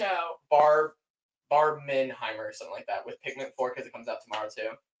on doing this show. Barbenheimer or something like that with Pikmin 4 because it comes out tomorrow too.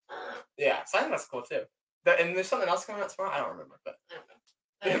 Yeah, so I think that's cool too. And there's something else coming out tomorrow. I don't remember, but I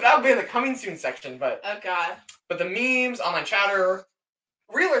don't know. That would be in the coming soon section. But oh god. But the memes, online chatter,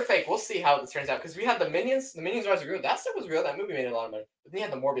 real or fake? We'll see how this turns out because we had the Minions. The Minions Rise of Gru. That stuff was real. That movie made a lot of money. But then you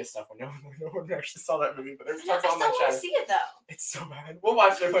had the Morbius stuff where no one actually saw that movie. But there's talk about online chatter. I still want to see it though. It's so bad. We'll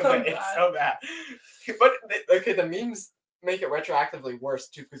watch it one day. It's so bad. But okay, the memes make it retroactively worse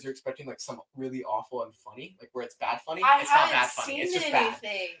too because you're expecting like some really awful and funny, like where it's bad funny. It's not bad funny. It's just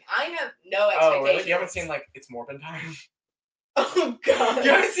anything. I have no expectations. Oh, really? You haven't seen like It's Morbin Time? Oh god. You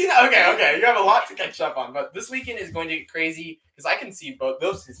haven't seen that? Okay. You have a lot to catch up on. But this weekend is going to get crazy because I can see both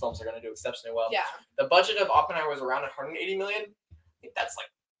these films are going to do exceptionally well. Yeah. The budget of Oppenheimer was around 180 million. I think that's like,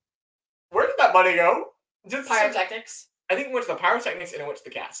 where did that money go? Just pyrotechnics. I think it went to the pyrotechnics and it went to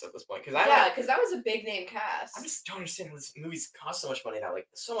the cast at this point. Because that was a big name cast. I just don't understand how this movies cost so much money now. Like,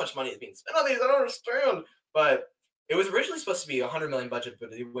 so much money is being spent on these. I don't understand. But it was originally supposed to be a $100 million budget,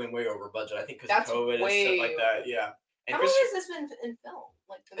 but it went way over budget. I think because of COVID and stuff like that. Yeah. And how long has this been in film?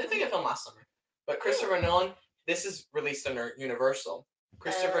 Like, I think it filmed last summer. But Christopher Nolan, this is released under Universal.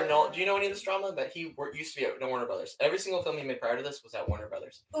 Christopher Nolan, do you know any of this drama? That he used to be at Warner Brothers. Every single film he made prior to this was at Warner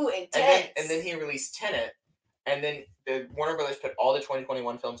Brothers. Ooh, intense. And then he released Tenet. And then the Warner Brothers put all the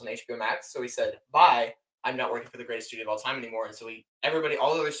 2021 films on HBO Max. So he said, bye, I'm not working for the greatest studio of all time anymore. And so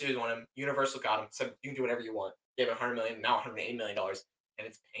all the other studios want him. Universal got him. Said, you can do whatever you want. Gave him $100 million, now $180 million. And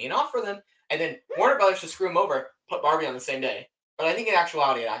it's paying off for them. And then Warner Brothers to screw him over, put Barbie on the same day. But I think in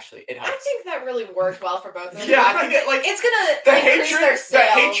actuality, it helps. I think that really worked well for both of them. Yeah, I think it's gonna increase their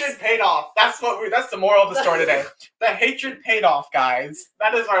sales. The hatred paid off. That's the moral of the story today. The hatred paid off, guys.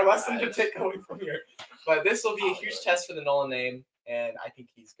 That is our lesson to take away from here. But this will be a huge test for the Nolan name, and I think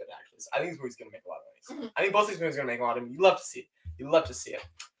he's gonna I think this movie's gonna make a lot of money. I think both these movies are gonna make a lot of money. You love to see it. You love to see it.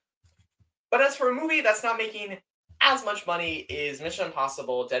 But as for a movie that's not making as much money is Mission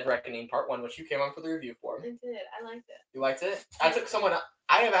Impossible: Dead Reckoning Part 1, which you came on for the review for. I did. I liked it. You liked it? I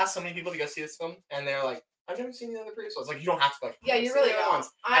have asked so many people to go see this film, and they're like, I've never seen the other previous ones. Like, you don't have to. Like, yeah, you really don't.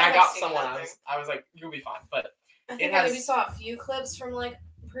 And I got someone. I was like, you'll be fine. But I think I maybe saw a few clips from like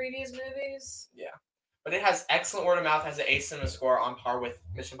previous movies. Yeah. But it has excellent word of mouth, has an A cinema score on par with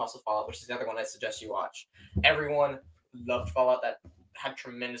Mission Impossible Fallout, which is the other one I suggest you watch. Everyone loved Fallout. That had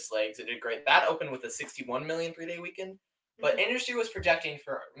tremendous legs. It did great. That opened with a 61 million 3-day weekend. But industry was projecting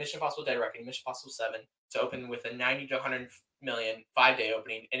for Mission Impossible Dead Reckoning, Mission Impossible 7, to open with a 90 to 100 million 5-day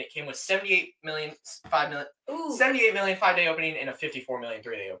opening, and it came with 78 million 5-day opening and a 54 million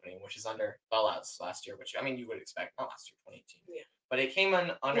 3-day opening, which is under Fallout's last year, which I mean you would expect, not last year, 2018. Yeah. But it came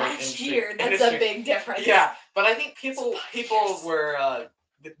on under last year. That's a big difference. Yeah, but I think people were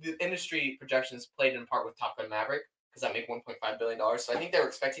the industry projections played in part with Top Gun Maverick because that made $1.5 billion. So I think they were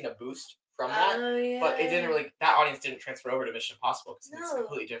expecting a boost from that, but it didn't really. That audience didn't transfer over to Mission Impossible because it's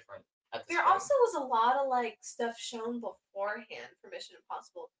completely different. There also was a lot of like stuff shown beforehand for Mission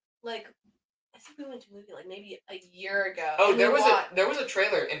Impossible. Like, I think we went to a movie like maybe a year ago. Oh, there was a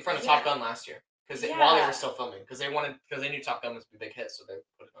trailer in front of Top Gun last year because while they were still filming because they knew Top Gun was a big hit, so they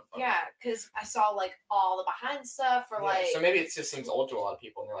put it on. Yeah, because I saw like all the behind stuff or like. So maybe it just seems old to a lot of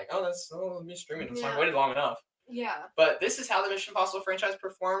people, and they're like, "Oh, let me streaming. It's I waited long enough." Yeah. But this is how the Mission Impossible franchise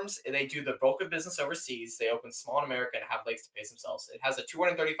performs. They do the bulk of business overseas. They open small in America and have legs to pace themselves. It has a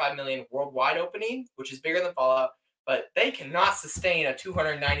 235 million worldwide opening, which is bigger than Fallout, but they cannot sustain a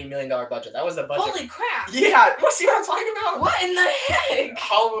 $290 million budget. That was the budget. Holy crap! Yeah, you see what I'm talking about? What in the heck?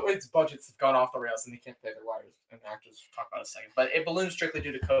 Hollywood's budgets have gone off the rails and they can't pay their writers and actors. We'll talk about it in a second. But it ballooned strictly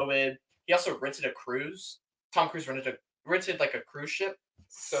due to COVID. He also rented a cruise. Tom Cruise rented like a cruise ship.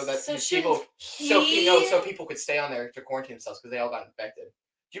 So that people could stay on there to quarantine themselves because they all got infected.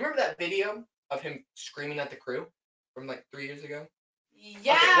 Do you remember that video of him screaming at the crew from like 3 years ago?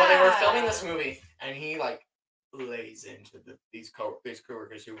 Yeah. Okay, well, they were filming this movie, and he like lays into these crew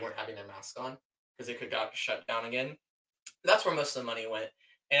workers who weren't having their masks on because they got shut down again. That's where most of the money went.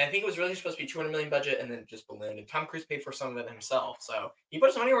 And I think it was really supposed to be $200 million budget, and then it just ballooned. And Tom Cruise paid for some of it himself, so he put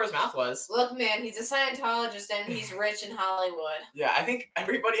his money where his mouth was. Look, man, he's a Scientologist, and he's rich in Hollywood. Yeah, I think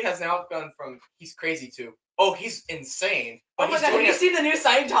everybody has now gone from he's crazy to he's insane. Oh my god, have you seen the new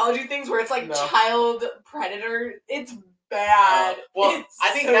Scientology things where it's like child predator? It's bad. I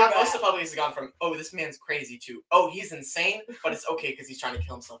think now most of the public has gone from this man's crazy to he's insane, but it's okay because he's trying to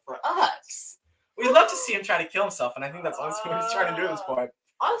kill himself for us. We'd love to see him try to kill himself, and I think that's honestly what he's trying to do at this point.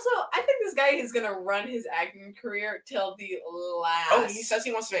 Also, I think this guy is going to run his acting career till the last. Oh, he says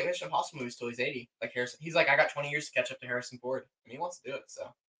he wants to make Mission Impossible movies till he's 80. Like Harrison. He's like, I got 20 years to catch up to Harrison Ford. And he wants to do it,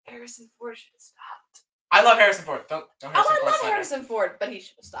 so. Harrison Ford should have stopped. I love Harrison Ford. Don't I love Harrison Ford, but he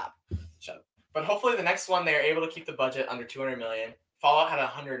should have stopped. Shut up. But hopefully the next one, they're able to keep the budget under $200 million. Fallout had a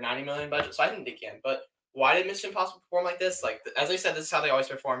 $190 million budget, so I think they can. But why did Mission Impossible perform like this? Like, as I said, this is how they always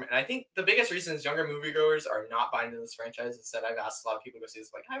perform. And I think the biggest reason is younger moviegoers are not buying into this franchise. Instead, I've asked a lot of people to go see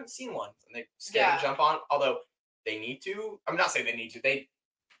this. Like, I haven't seen one. And they're scared to jump on. Although, they need to. I'm not saying they need to. They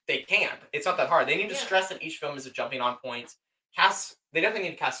can. It's not that hard. They need to stress that each film is a jumping on point. They definitely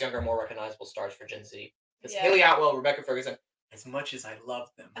need to cast younger, more recognizable stars for Gen Z. Because Haley Atwell, Rebecca Ferguson, as much as I love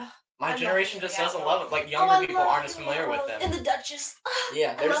them, my generation just doesn't love it. Like, younger people aren't as familiar with them. And the Duchess.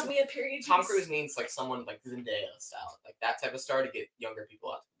 Yeah, I love me a period. Tom Cruise needs like someone like Zendaya style, like that type of star to get younger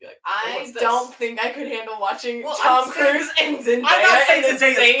people out to be like. I don't think I could handle watching Tom Cruise and Zendaya in the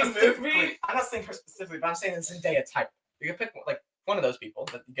same movie. I'm not saying her specifically, but I'm saying the Zendaya type. You can pick like one of those people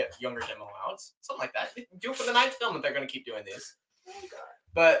that you get younger demo outs, something like that. Do it for the 9th film if they're going to keep doing these. Oh god.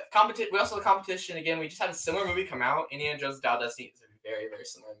 But we also have competition again. We just had a similar movie come out. Indiana Jones Dial of Destiny is a very, very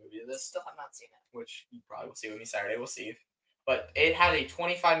similar movie to this. Still have not seen it. Which you probably will see with me Saturday. We'll see. But it had a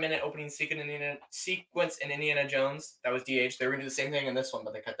 25-minute opening sequence in Indiana Jones. That was DH. They were going to do the same thing in this one,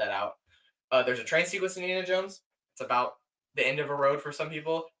 but they cut that out. There's a train sequence in Indiana Jones. It's about the end of a road for some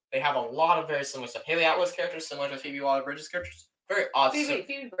people. They have a lot of very similar stuff. Haley Atwell's character is similar to Phoebe Waller-Bridge's character. Very odd.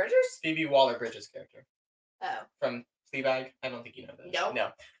 Phoebe Bridgers? Phoebe Waller-Bridge's character. Oh. From Fleabag? I don't think you know that. Nope. No.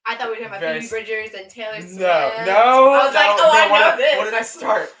 I thought we were talking about Phoebe Bridgers and Taylor Swift. No. I was I know this. What did I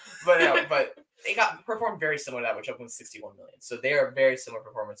start? But they performed very similar to that, which opened with 61 million. So they are very similar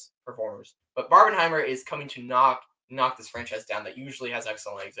performers. But Barbenheimer is coming to knock this franchise down that usually has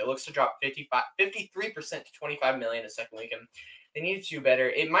excellent legs. It looks to drop 53% to 25 million a second weekend. They need to do better.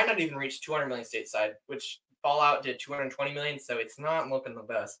 It might not even reach 200 million stateside, which Fallout did 220 million, so it's not looking the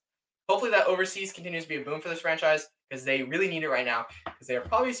best. Hopefully that overseas continues to be a boom for this franchise because they really need it right now because they are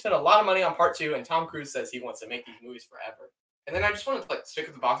probably spent a lot of money on part 2, and Tom Cruise says he wants to make these movies forever. And then I just want to stick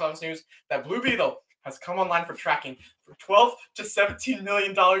with the box office news that Blue Beetle has come online for tracking for $12 to $17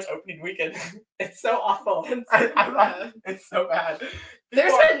 million opening weekend. It's so awful. It's so bad.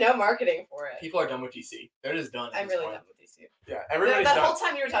 There's been no marketing for it. People are done with DC. They're just done. I'm really done with DC. Yeah, everybody's done. That whole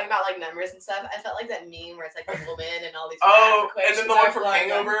time you were talking about like numbers and stuff, I felt like that meme where it's like a woman and all these. And then the one from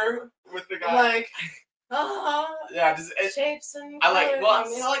Hangover with the guy. Like, yeah, shapes and. I like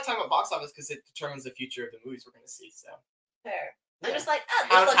talking about box office because it determines the future of the movies we're going to see. So. Fair. I'm just like,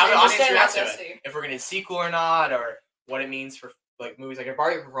 how the audience reacts to it. If we're going to see sequel or not, or what it means for like movies. Like if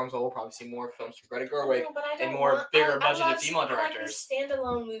Barbie performs well, we'll probably see more films from Greta Gerwig No, but I don't and more want- bigger I budgeted love- female I like directors. these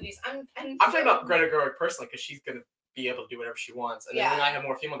standalone movies. I'm talking about Greta Gerwig personally because she's gonna be able to do whatever she wants, and then we Yeah. might have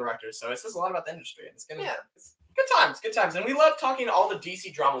more female directors. So it says a lot about the industry, and it's gonna Yeah. it's good times, and we love talking to all the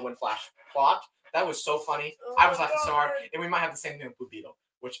DC drama when Flash flopped. That was so funny. Oh I was my laughing so hard, God. and we might have the same thing with Blue Beetle.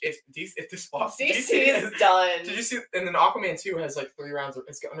 Which if this flops, DC is done. Did you see? And then Aquaman 2 has like 3 rounds.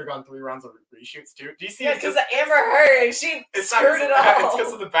 It's undergone 3 rounds of reshoots too. DC Yeah, is because just Amber Heard, she screwed it It's all.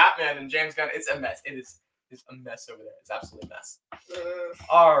 because of the Batman and James Gunn. It's a mess. It's a mess over there. It's absolutely a mess. Ugh.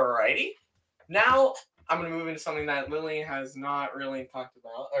 Alrighty. Now I'm gonna move into something that Lily has not really talked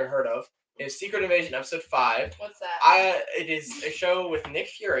about or heard of. Is Secret Invasion episode 5. What's that? It is a show with Nick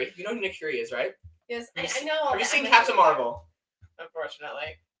Fury. You know who Nick Fury is, right? Yes, I know. Have you seen Captain Marvel?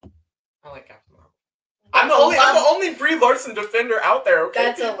 Unfortunately. I like Captain Marvel. I'm the only Brie Larson defender out there. Okay,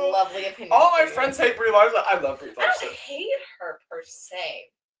 That's people? a lovely opinion. All my friends hate Brie Larson. I love Brie I Larson. don't hate her per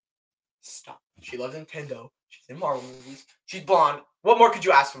se. Stop. She loves Nintendo. She's in Marvel movies. She's blonde. What more could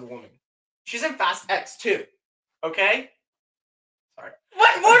you ask from a woman? She's in Fast X too. Okay? Sorry.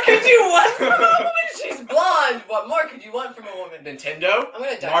 What more could you want from a woman? She's blonde. What more could you want from a woman? Nintendo? I'm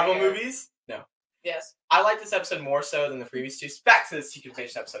gonna die. Marvel here. movies? No. Yes. I like this episode more so than the previous two. Back to the Secret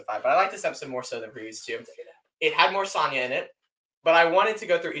Invasion episode 5, but I like this episode more so than the previous two. It had more Sonya in it, but I wanted to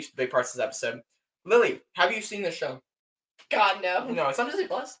go through each of the big parts of this episode. Lily, have you seen this show? God, no. No, it's on Disney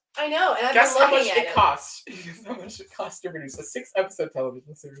Plus. I know, and I've Guess been how looking much at it costs? Guess how much it costs to produce a 6-episode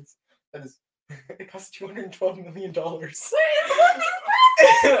television series. That is, it costs $212 million.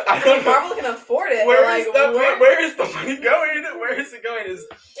 I don't know. Marvel can afford it. Where is the money going? Where is it going? Where's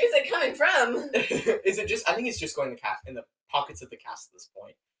it coming from? Is it just? I think it's just going in the pockets of the cast at this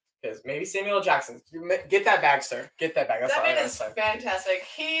point. Because maybe Samuel L. Jackson, get that bag, sir. Get that bag. That's That all I man gotta is say. fantastic.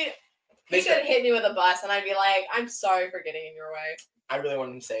 He They could hit me with a bus, and I'd be like, "I'm sorry for getting in your way." I really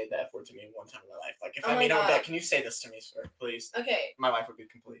want him to say the F word to me one time in my life. Like if Oh I my meet him, God. like, can you say this to me, sir, please? Okay, My life would be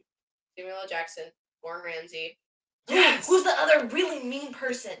complete. Samuel L. Jackson, Gordon Ramsay. Yes. Who's the other really mean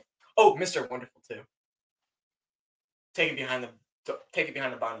person? Oh, Mr. Wonderful too. Take it behind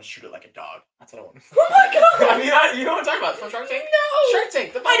the barn and shoot it like a dog. That's what I want. Oh my God! I mean, you know what I'm talking about? From Shark Tank? No! Shark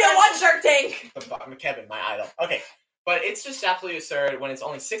Tank. I don't watch Shark Tank! Kevin, my idol. Okay. But it's just absolutely absurd when it's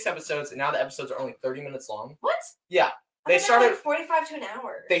only 6 episodes and now the episodes are only 30 minutes long. What? Yeah. They They started started 45 to an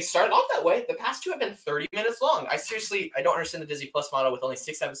hour. They started off that way. The past 2 have been 30 minutes long. I don't understand the Disney Plus model with only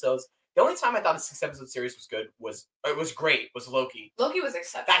 6 episodes. The only time I thought a 6-episode series was good was Loki. Loki was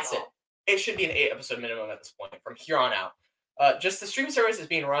exceptional. That's it. It should be an 8-episode minimum at this point from here on out. Just the streaming service is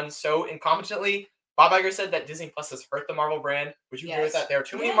being run so incompetently. Bob Iger said that Disney Plus has hurt the Marvel brand. Would you agree with Yes. that? There are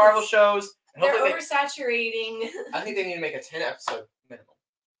too many Yes. Marvel shows. And They're hopefully oversaturating. I think they need to make a 10-episode minimum.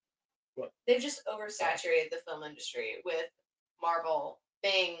 They've just oversaturated the film industry with Marvel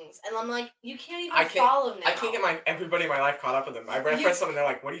things. And I'm like, you can't even follow now. I can't get everybody in my life caught up with them. I read something, they're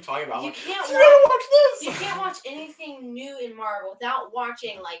like, what are you talking about? I'm You like, can't you gotta watch this! You can't watch anything new in Marvel without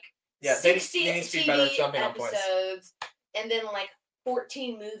watching like Yeah, they 60 need to be better TV jumping on points. episodes and then like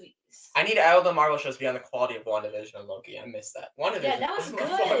 14 movies. I need all the Marvel shows to be on the quality of WandaVision and Loki. I missed that. WandaVision. Yeah, that was I good.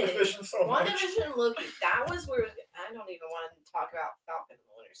 love WandaVision so much. WandaVision and Loki, that was where I don't even want to talk about Falcon and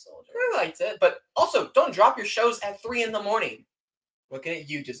the Winter Soldier. I liked it, but also don't drop your shows at 3 in the morning. Looking at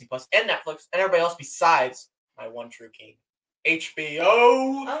you, Disney Plus and Netflix and everybody else besides my one true king, HBO.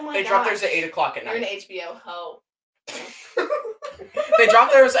 Oh my They drop gosh. theirs at 8 o'clock at You're an night. HBO hoe. They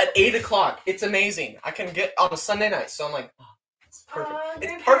drop theirs at 8 o'clock. It's amazing. I can get on a Sunday night, so I'm like, oh, it's perfect. It's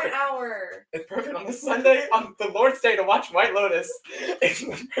Grandparent perfect. Hour. It's perfect on the Sunday, on the Lord's Day to watch White Lotus. It's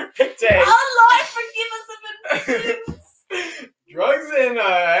the perfect day. Oh Lord, forgive us of our sins. Drugs and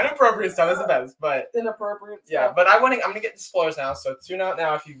inappropriate stuff is the best, but Inappropriate. yeah. But I'm gonna get the spoilers now. So tune out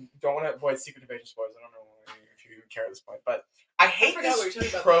now if you don't want to avoid Secret Invasion spoilers. I don't know if you care at this point, but I hate forgot we were this talking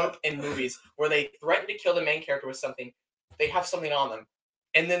about trope in movies where they threaten to kill the main character with something. They have something on them,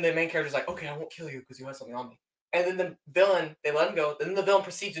 and then the main character's like, "Okay, I won't kill you because you have something on me." And then the villain, they let him go. Then the villain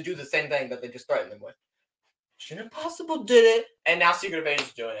proceeds to do the same thing that they just threatened him with. Mission Impossible did it, and now Secret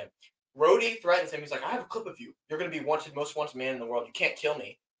Invasion's doing it. Rhodey threatens him. He's like, I have a clip of you. You're going to be most wanted man in the world. You can't kill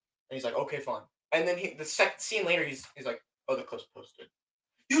me. And he's like, okay, fine. And then the second scene later, he's like, oh, the clip's posted.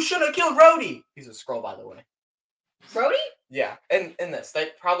 You should have killed Rhodey. He's a Skrull, by the way. Brody? Yeah. And in this,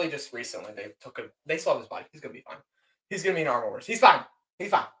 they probably just recently, they saw his body. He's going to be fine. He's going to be in Armor Wars. He's fine. He's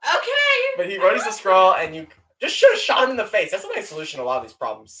fine. Okay. But Rhodey's a Skrull, and you just should have shot him in the face. That's the nice solution to a lot of these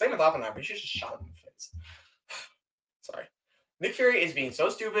problems. Same with Oppenheimer. You should have just shot him in the face. Sorry. Nick Fury is being so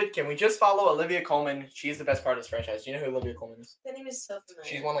stupid. Can we just follow Olivia Colman? She's the best part of this franchise. Do you know who Olivia Colman is? That name is so familiar.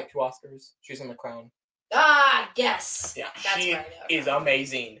 She's won like 2 Oscars. She's in The Crown. Yes. Yeah, That's she where I know is from.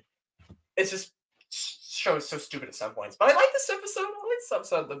 amazing. It's just show is so stupid at some points, but I like this episode.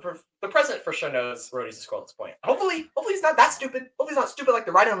 The president for sure knows Rhodey's a scroll at this point. Hopefully he's not that stupid. Hopefully he's not stupid like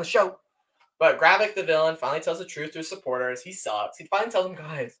the writer on the show. But Gravik, the villain, finally tells the truth to his supporters. He sucks. He finally tells them,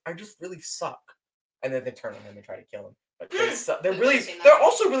 guys, I just really suck. And then they turn on him and try to kill him. But they suck. They're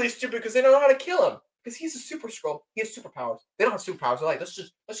also really stupid because they don't know how to kill him. Because he's a super scroll. He has superpowers. They don't have superpowers. They're like, let's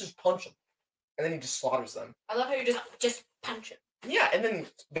just punch him. And then he just slaughters them. I love how you just punch him. Yeah, and then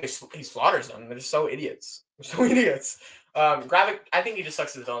he slaughters them. They're so idiots. They're so idiots. Gravik, I think he just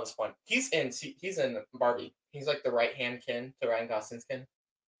sucks as a villain at this point. He's in Barbie. He's like the right hand kin to Ryan Gosling's kin.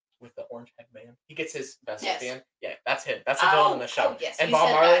 With the orange head man. He gets his vest at the end. Yeah, that's him. That's the villain in the show. Yes. And Bob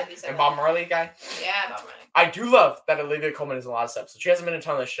Marley guy. Yeah, Bob Marley. I do love that Olivia Colman is in a lot of episodes. She hasn't been in a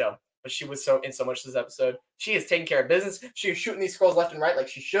ton of this show, but she was so much this episode. She is taking care of business. She is shooting these scrolls left and right like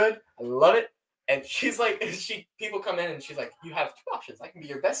she should. I love it. And she's like, people come in and she's like, you have two options. I can be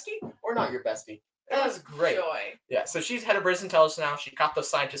your bestie or not your bestie. That was great. Joy. Yeah, so she's head of British intelligence now. She caught those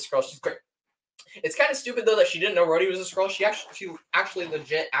scientist scrolls. She's great. It's kind of stupid though that she didn't know Rhodey was a scroll. She actually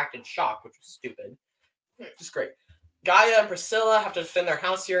legit acted shocked, which was stupid. Just great. Gaia and Priscilla have to defend their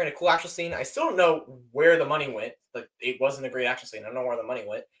house here in a cool action scene. I still don't know where the money went. Like it wasn't a great action scene. I don't know where the money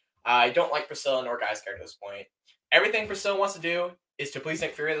went. I don't like Priscilla nor Gaia's character at this point. Everything Priscilla wants to do is to please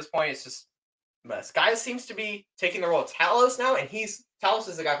Nick Fury at this point. It's just a mess. Gaia seems to be taking the role of Talos now, and Talos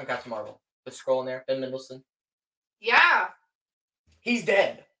is the guy from Captain Marvel. The scroll in there, Ben Mendelsohn. Yeah. He's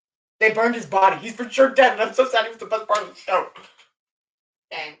dead. They burned his body. He's for sure dead, and I'm so sad. He was the best part of the show.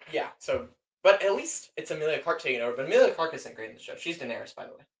 Dang. Yeah, so... But at least it's Emilia Clarke taking over. But Emilia Clarke isn't great in the show. She's Daenerys, by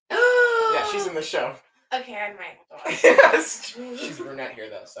the way. Yeah, she's in the show. Okay, I might have to watch Yes. She's brunette here,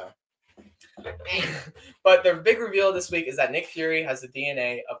 though, so... But the big reveal this week is that Nick Fury has the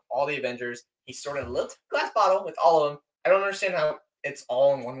DNA of all the Avengers. He stored in a little glass bottle with all of them. I don't understand how it's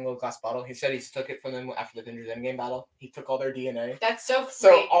all in one little glass bottle. He said he took it from them after the Avengers Endgame battle. He took all their DNA. That's so freaky.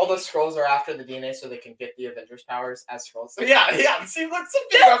 So all the scrolls are after the DNA so they can get the Avengers powers as scrolls. So yeah. See, look, some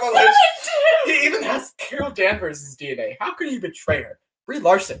big revelation. He even has Carol Danvers' DNA. How could he betray her? Brie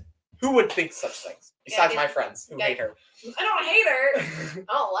Larson. Who would think such things? Besides my friends who hate her. I don't hate her.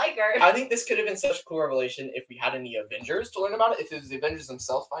 I don't like her. I think this could have been such a cool revelation if we had any Avengers to learn about it. If it was the Avengers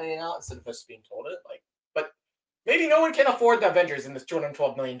themselves finding it out instead of us being told it. But maybe no one can afford the Avengers in this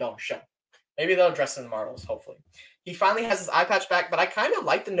 $212 million show. Maybe they'll address it in the Marvels, hopefully. He finally has his eye patch back, but I kind of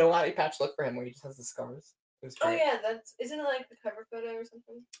like the no eye patch look for him where he just has the scars. Oh yeah, isn't it like the cover photo or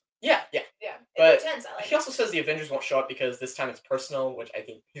something? Yeah. But it's intense. He also says the Avengers won't show up because this time it's personal, which I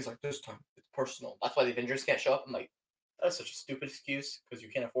think he's like, this time it's personal. That's why the Avengers can't show up. I'm like, that's such a stupid excuse because you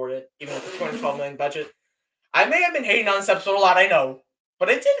can't afford it, even with the $212 million budget. I may have been hating on this episode a lot, I know, but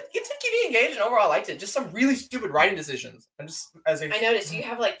it did keep me engaged, and overall I liked it. Just some really stupid writing decisions. I noticed you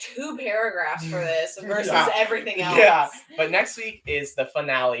have like 2 paragraphs for this versus everything else. Yeah, but next week is the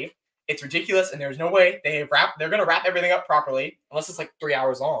finale. It's ridiculous, and there's no way they're gonna wrap everything up properly unless it's like 3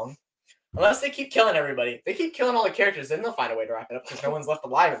 hours long. Unless they keep killing everybody. They keep killing all the characters, then they'll find a way to wrap it up because no one's left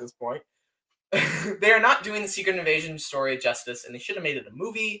alive at this point. They are not doing the Secret Invasion story justice, and they should have made it a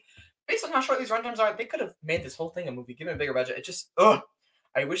movie. Based on how short these runtimes are, they could have made this whole thing a movie, given a bigger budget. It just,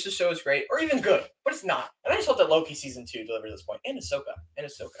 I wish the show was great, or even good, but it's not. And I just hope that Loki Season 2 delivers this point, and Ahsoka.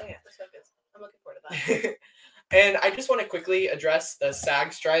 Oh yeah, Ahsoka's. I'm looking forward to that. And I just want to quickly address the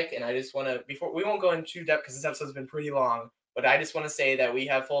SAG strike, and I just want to, we won't go into depth because this episode's been pretty long, but I just want to say that we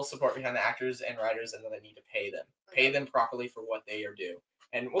have full support behind the actors and writers, and that they need to pay them. Pay them properly for what they are due.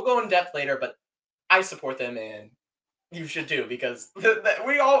 And we'll go in depth later, but I support them, and you should too, because if they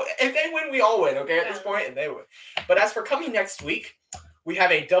win, we all win, okay, at this point, and they win. But as for coming next week, we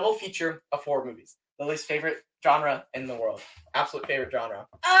have a double feature of 4 movies. Lily's favorite genre in the world. Absolute favorite genre.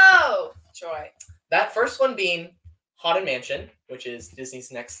 Oh, joy. That first one being Haunted Mansion, which is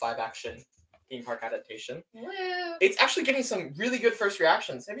Disney's next live-action theme park adaptation. Woo. It's actually getting some really good first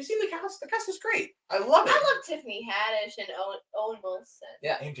reactions. Have you seen the cast? The cast is great. I love it. I love Tiffany Haddish and Owen Wilson.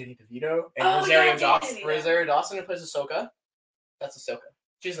 Yeah, and Danny DeVito. And Rosario Dawson, who plays Ahsoka. That's Ahsoka.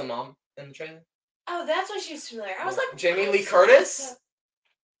 She's the mom in the trailer. Oh, that's why she's familiar. I was like... Jamie Lee Curtis?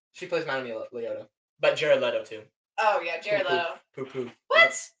 She plays Madame Leota. But Jared Leto, too. Oh, yeah, Jared Leto. Poo-poo.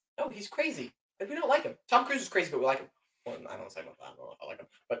 What? Oh, he's crazy. Like, we don't like him. Tom Cruise is crazy, but we like him. Well, I don't say about that. I don't know if I like him.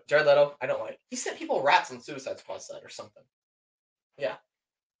 But Jared Leto, I don't like. He sent people rats on Suicide Squad set or something. Yeah.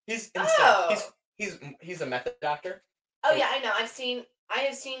 He's insane. Oh. He's a method actor. Oh, yeah, I know. I have seen...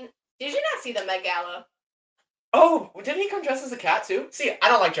 Did you not see the Met Gala? Oh, didn't he come dressed as a cat, too? See, I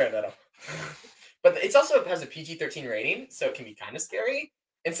don't like Jared Leto. But it also has a PG-13 rating, so it can be kind of scary.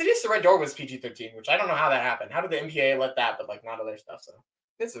 Insidious: The Red Door was PG-13, which I don't know how that happened. How did the MPAA let that, but like not other stuff? So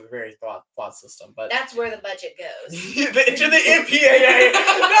it's a very flawed system. But That's where the budget goes. to the MPAA.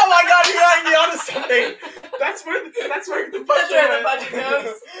 Oh my God, you got me onto something. That's where the budget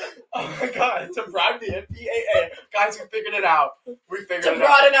goes. Oh my God, to bribe the MPAA. Guys, we figured it out. We figured it out. To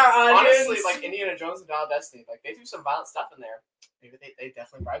broaden our audience. Honestly, like Indiana Jones and Dial of Destiny, like they do some violent stuff in there. Maybe they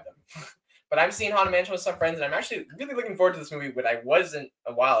definitely bribe them. But I'm seeing Haunted Mansion with some friends, and I'm actually really looking forward to this movie, but I wasn't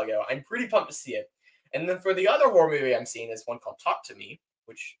a while ago. I'm pretty pumped to see it. And then for the other horror movie I'm seeing is one called Talk to Me,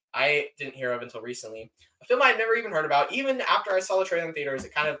 which I didn't hear of until recently. A film I'd never even heard about. Even after I saw the trailer in theaters,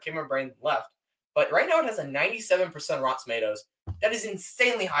 it kind of came in my brain and left. But right now it has a 97% Rotten Tomatoes. That is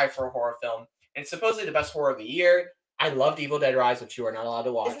insanely high for a horror film. And it's supposedly the best horror of the year. I loved Evil Dead Rise, which you are not allowed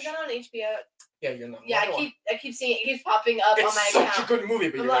to watch. Isn't that on HBO? Yeah, you're not. Yeah, I keep seeing it. It keeps popping up on my account. It's such a good movie,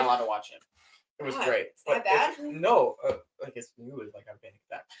 but you're not allowed to watch it. It was great. It's that bad? No, I guess you would like I've been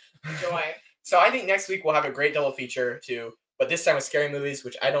that. Joy. So I think next week we'll have a great double feature too, but this time with scary movies,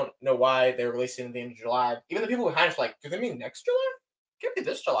 which I don't know why they're releasing at the end of July. Even the people behind us are like, do they mean next July? Can't be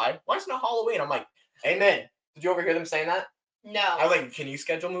this July. Why is it not Halloween? I'm like, amen. Did you overhear them saying that? No. I was like, can you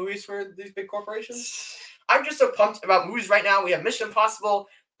schedule movies for these big corporations? I'm just so pumped about movies right now. We have Mission Impossible,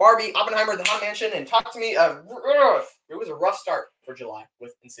 Barbie, Oppenheimer, The Haunted Mansion, and Talk to Me. It was a rough start for July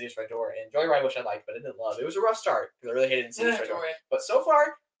with Insidious: Red Door and Joyride, which I liked, but I didn't love. It was a rough start because I really hated Insidious: Red Door. But so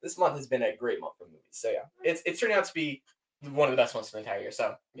far, this month has been a great month for movies. So yeah, it's turning out to be one of the best months of the entire year.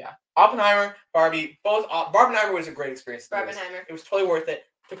 So yeah, Oppenheimer, Barbie, both. Barbie and Oppenheimer was a great experience. Barbenheimer. It was totally worth it.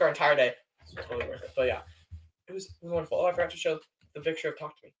 Took our entire day. It was totally worth it. But yeah, it was wonderful. Oh, I forgot to show the picture of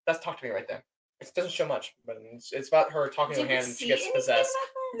Talk to Me. That's Talk to Me right there. It doesn't show much, but it's about her talking to her hand and she gets possessed.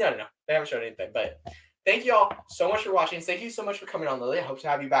 No. They haven't showed anything. But thank you all so much for watching. Thank you so much for coming on, Lily. I hope to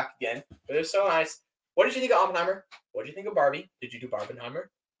have you back again. It was so nice. What did you think of Oppenheimer? What did you think of Barbie? Did you do Barbenheimer?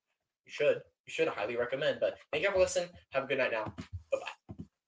 You should. You should. I highly recommend. But thank you all for listening. Have a good night now.